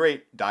movie. It's a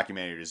great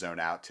documentary to zone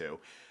out to.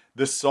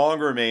 The song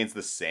remains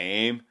the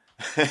same.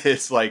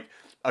 It's like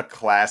a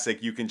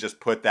classic. You can just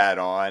put that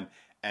on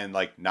and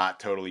like not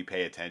totally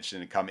pay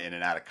attention and come in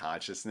and out of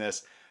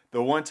consciousness.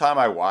 The one time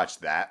I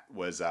watched that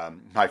was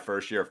my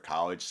first year of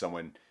college.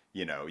 Someone,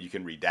 you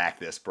can redact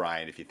this,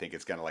 Brian, if you think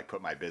it's going to like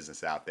put my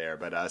business out there.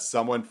 But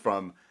someone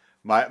from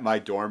my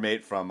dorm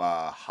mate from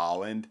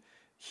Holland,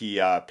 he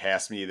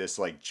passed me this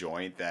like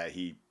joint that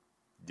he,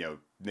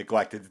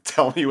 neglected to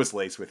tell me was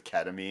laced with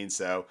ketamine.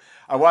 So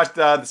I watched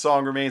The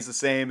Song Remains the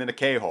Same in a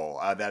K-hole.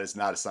 That is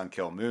not a Sun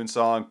Kil Moon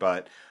song,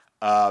 but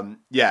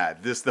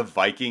the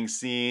Viking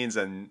scenes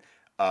and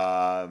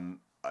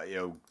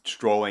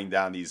strolling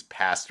down these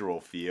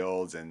pastoral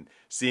fields and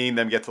seeing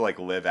them get to like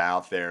live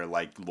out their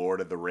like Lord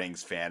of the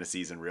Rings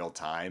fantasies in real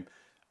time.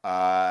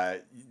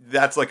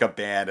 That's like a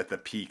band at the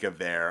peak of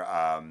their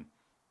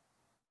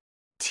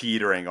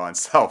teetering on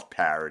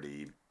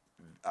self-parody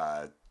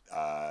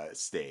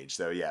stage.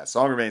 So yeah,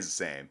 Song Remains the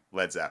Same.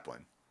 Led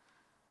Zeppelin.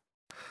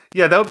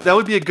 Yeah, that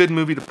would be a good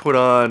movie to put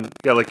on.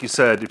 Yeah, like you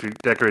said, if you're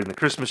decorating the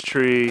Christmas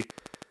tree,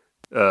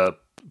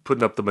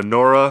 putting up the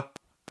menorah.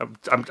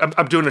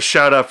 I'm doing a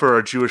shout out for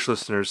our Jewish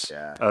listeners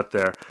out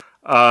there.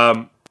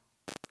 I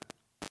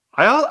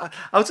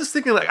was just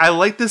thinking, like, I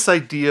like this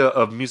idea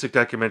of music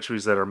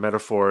documentaries that are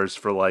metaphors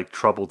for like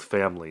troubled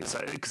families,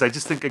 because I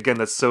just think again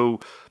that's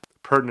so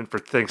pertinent for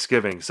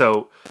Thanksgiving.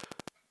 So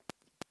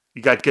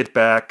you got Get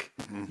Back,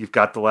 you've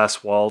got The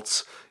Last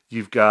Waltz,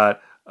 you've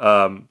got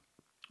what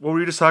were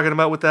you just talking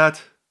about with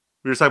that?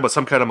 We were talking about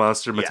Some Kind of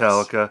Monster,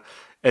 Metallica,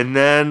 and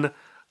then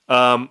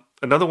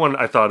another one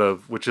I thought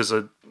of, which is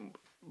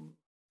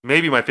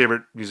maybe my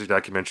favorite music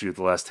documentary of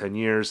the last 10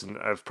 years, and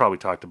I've probably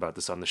talked about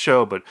this on the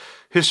show, but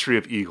History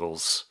of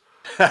Eagles,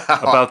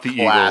 about the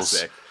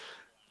Eagles.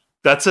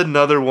 That's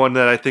another one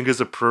that I think is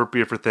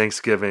appropriate for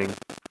Thanksgiving,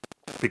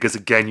 because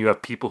again, you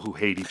have people who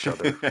hate each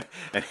other.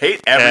 And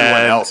hate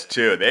everyone else,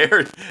 too. They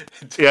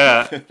just hate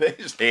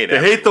everyone. They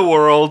hate the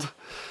world,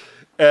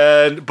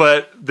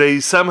 but they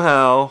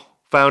somehow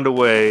found a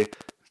way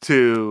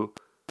to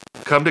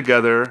come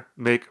together,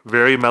 make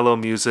very mellow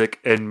music,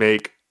 and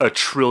make $1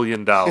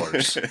 trillion.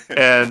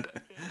 And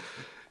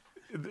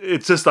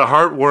it's just a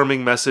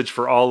heartwarming message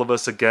for all of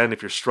us. Again,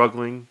 if you're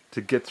struggling to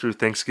get through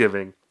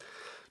Thanksgiving,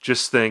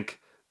 just think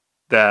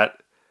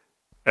that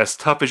as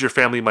tough as your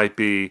family might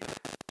be,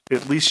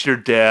 at least your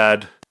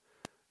dad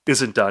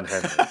isn't Don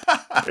Henley.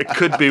 It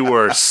could be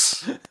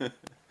worse.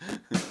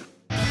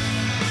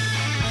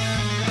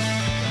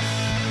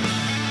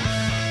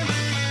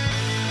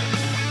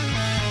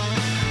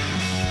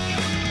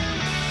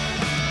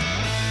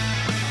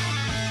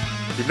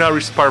 We've now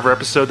reached the part of our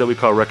episode that we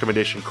call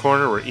Recommendation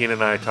Corner, where Ian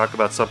and I talk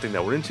about something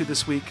that we're into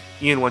this week.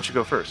 Ian, why don't you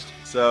go first?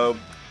 So,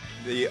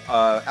 the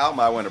album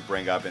I want to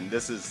bring up, and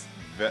this is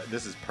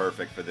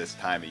perfect for this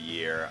time of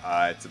year.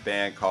 It's a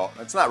band called.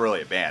 It's not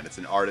really a band. It's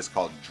an artist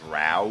called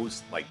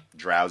Drowse, like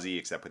drowsy,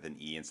 except with an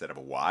E instead of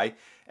a Y.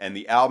 And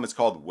the album is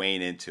called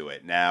Wane Into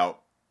It. Now,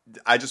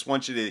 I just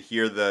want you to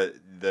hear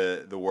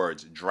the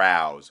words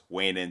Drowse,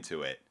 Wane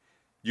Into It.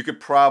 You could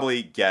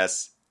probably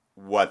guess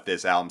what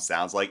this album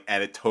sounds like,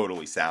 and it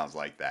totally sounds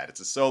like that.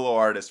 It's a solo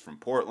artist from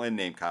Portland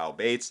named Kyle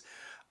Bates.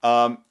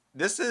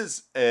 this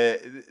is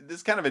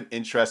kind of an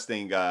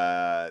interesting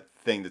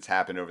thing that's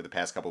happened over the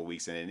past couple of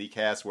weeks in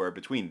IndieCast, where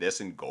between this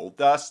and Gold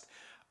Dust,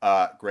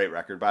 great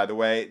record by the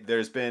way,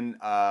 there's been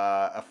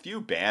a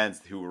few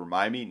bands who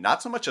remind me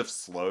not so much of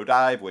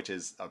Slowdive, which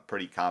is a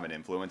pretty common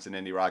influence in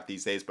indie rock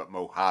these days, but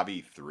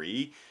Mojave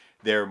 3.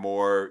 They're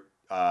more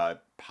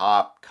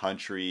pop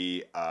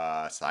country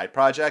side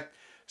project.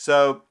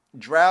 So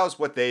Drowse,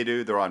 what they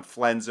do, they're on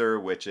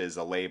Flenser, which is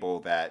a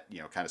label that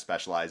kind of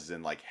specializes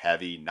in like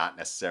heavy, not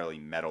necessarily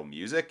metal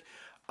music.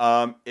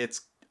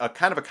 It's a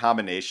kind of a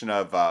combination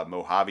of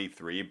Mojave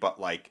 3,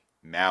 but like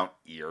Mount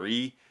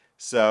Erie.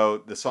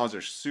 So the songs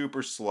are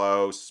super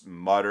slow,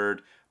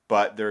 muttered,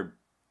 but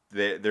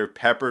they're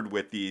peppered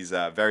with these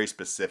very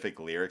specific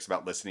lyrics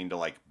about listening to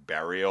like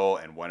Burial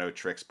and One O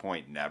Tricks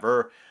Point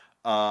Never.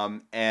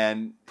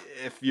 And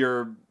if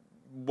you're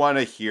want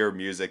to hear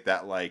music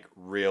that like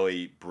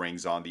really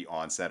brings on the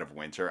onset of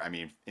winter. I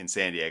mean, in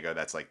San Diego,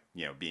 that's like,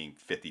 being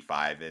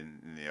 55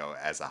 and,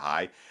 as a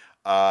high.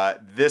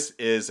 This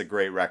is a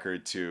great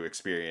record to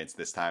experience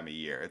this time of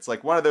year. It's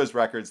like one of those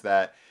records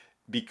that,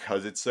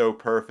 because it's so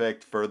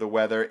perfect for the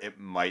weather, it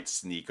might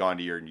sneak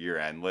onto your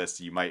year-end list.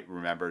 You might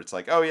remember it's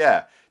like, oh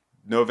yeah,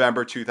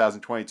 November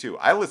 2022.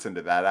 I listened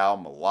to that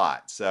album a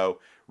lot. So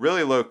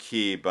really low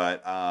key,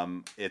 but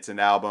it's an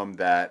album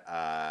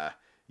that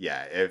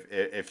yeah,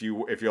 if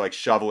you're like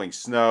shoveling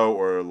snow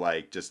or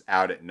like just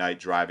out at night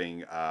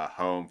driving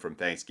home from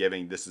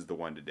Thanksgiving, this is the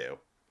one to do.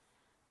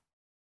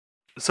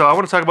 So I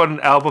want to talk about an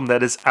album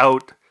that is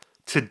out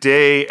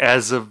today,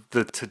 as of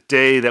the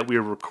today that we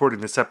are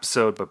recording this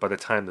episode, but by the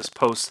time this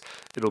posts,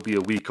 it'll be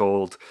a week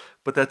old.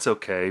 But that's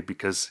okay,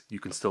 because you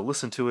can still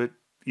listen to it,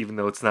 even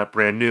though it's not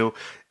brand new.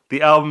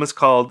 The album is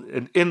called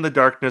In the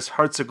Darkness,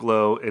 Hearts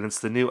Aglow, and it's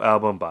the new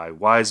album by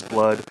Wise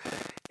Blood.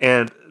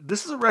 And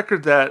this is a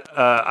record that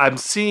I'm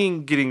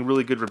seeing getting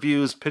really good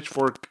reviews.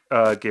 Pitchfork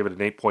gave it an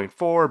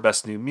 8.4,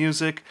 Best New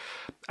Music.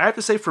 I have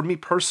to say, for me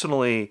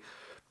personally,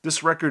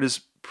 this record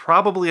is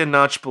probably a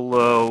notch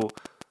below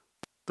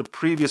the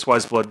previous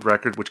Wise Blood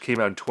record, which came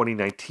out in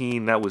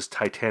 2019. That was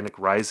Titanic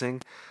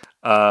Rising.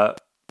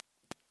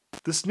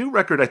 This new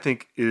record, I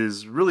think,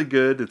 is really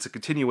good. It's a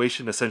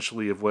continuation,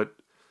 essentially, of what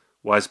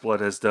Wise Blood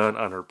has done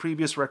on her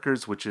previous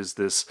records, which is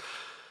this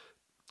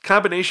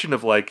combination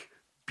of like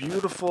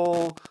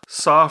beautiful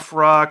soft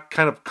rock,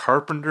 kind of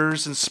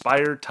Carpenters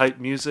inspired type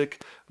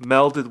music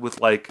melded with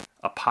like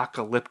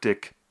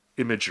apocalyptic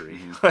imagery.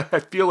 I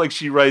feel like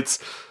she writes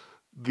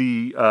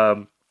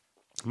the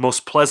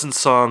most pleasant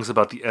songs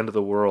about the end of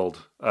the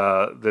world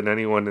than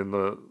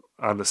anyone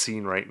on the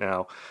scene right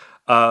now.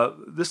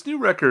 This new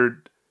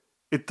record,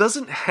 it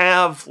doesn't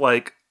have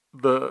like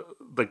the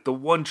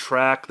one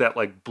track that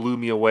like blew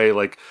me away.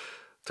 Like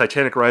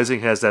Titanic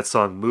Rising has that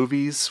song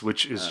Movies,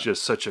 which is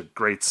just such a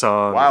great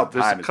song. Wild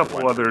There's Time a is the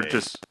couple one for other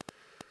me.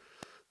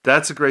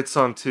 that's a great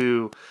song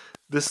too.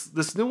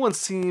 This new one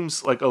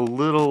seems like a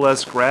little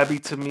less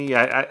grabby to me.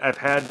 I've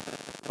had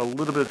a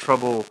little bit of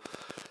trouble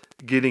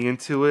getting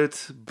into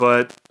it,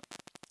 but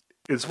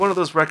it's one of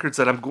those records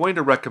that I'm going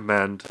to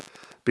recommend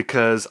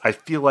because I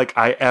feel like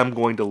I am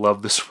going to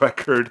love this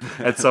record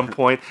at some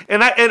point.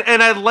 And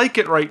I like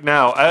it right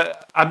now.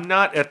 I'm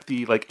not at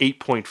the like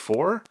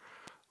 8.4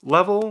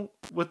 level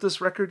with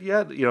this record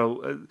yet.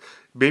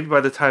 Maybe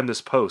by the time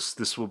this posts,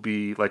 this will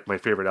be like my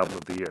favorite album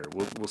of the year.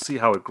 We'll see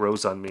how it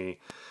grows on me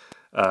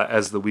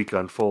as the week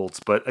unfolds.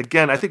 But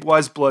again, I think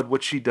Wise Blood,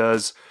 what she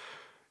does,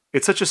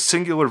 it's such a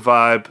singular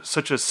vibe,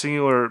 such a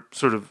singular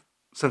sort of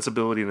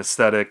sensibility and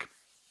aesthetic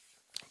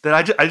that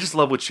I just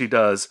love what she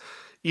does.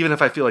 Even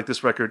if I feel like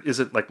this record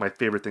isn't like my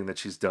favorite thing that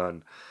she's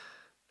done,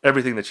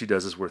 everything that she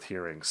does is worth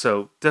hearing.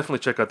 So definitely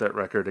check out that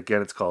record.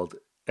 Again, it's called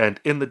And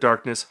In the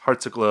Darkness,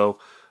 Hearts Aglow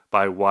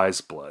by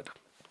Wise Blood.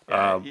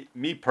 Yeah,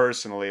 me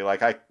personally,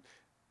 like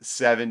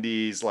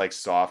 70s like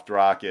soft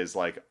rock is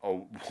like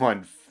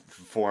one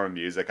form of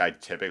music I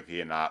typically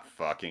cannot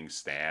fucking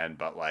stand,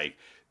 but like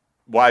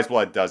Wise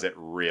Blood does it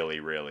really,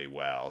 really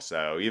well.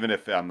 So even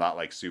if I'm not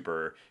like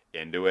super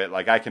into it,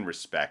 like I can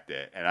respect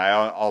it. And I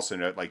also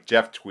know like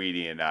Jeff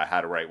Tweedy and How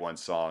to Write One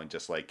Song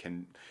just like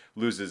can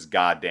lose his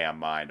goddamn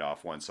mind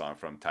off one song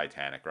from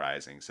Titanic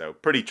Rising. So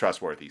pretty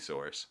trustworthy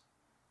source.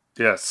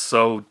 Yes,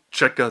 so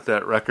check out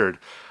that record.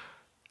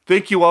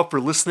 Thank you all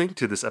for listening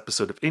to this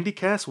episode of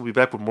IndieCast. We'll be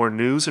back with more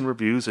news and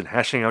reviews and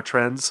hashing out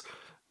trends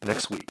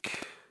next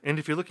week. And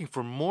if you're looking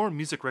for more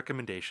music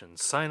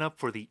recommendations, sign up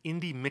for the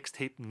Indie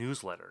Mixtape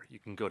newsletter. You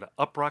can go to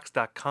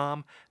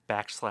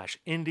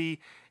uprocks.com/indie,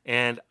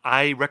 and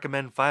I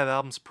recommend 5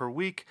 albums per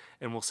week,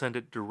 and we'll send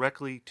it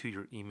directly to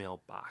your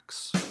email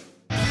box.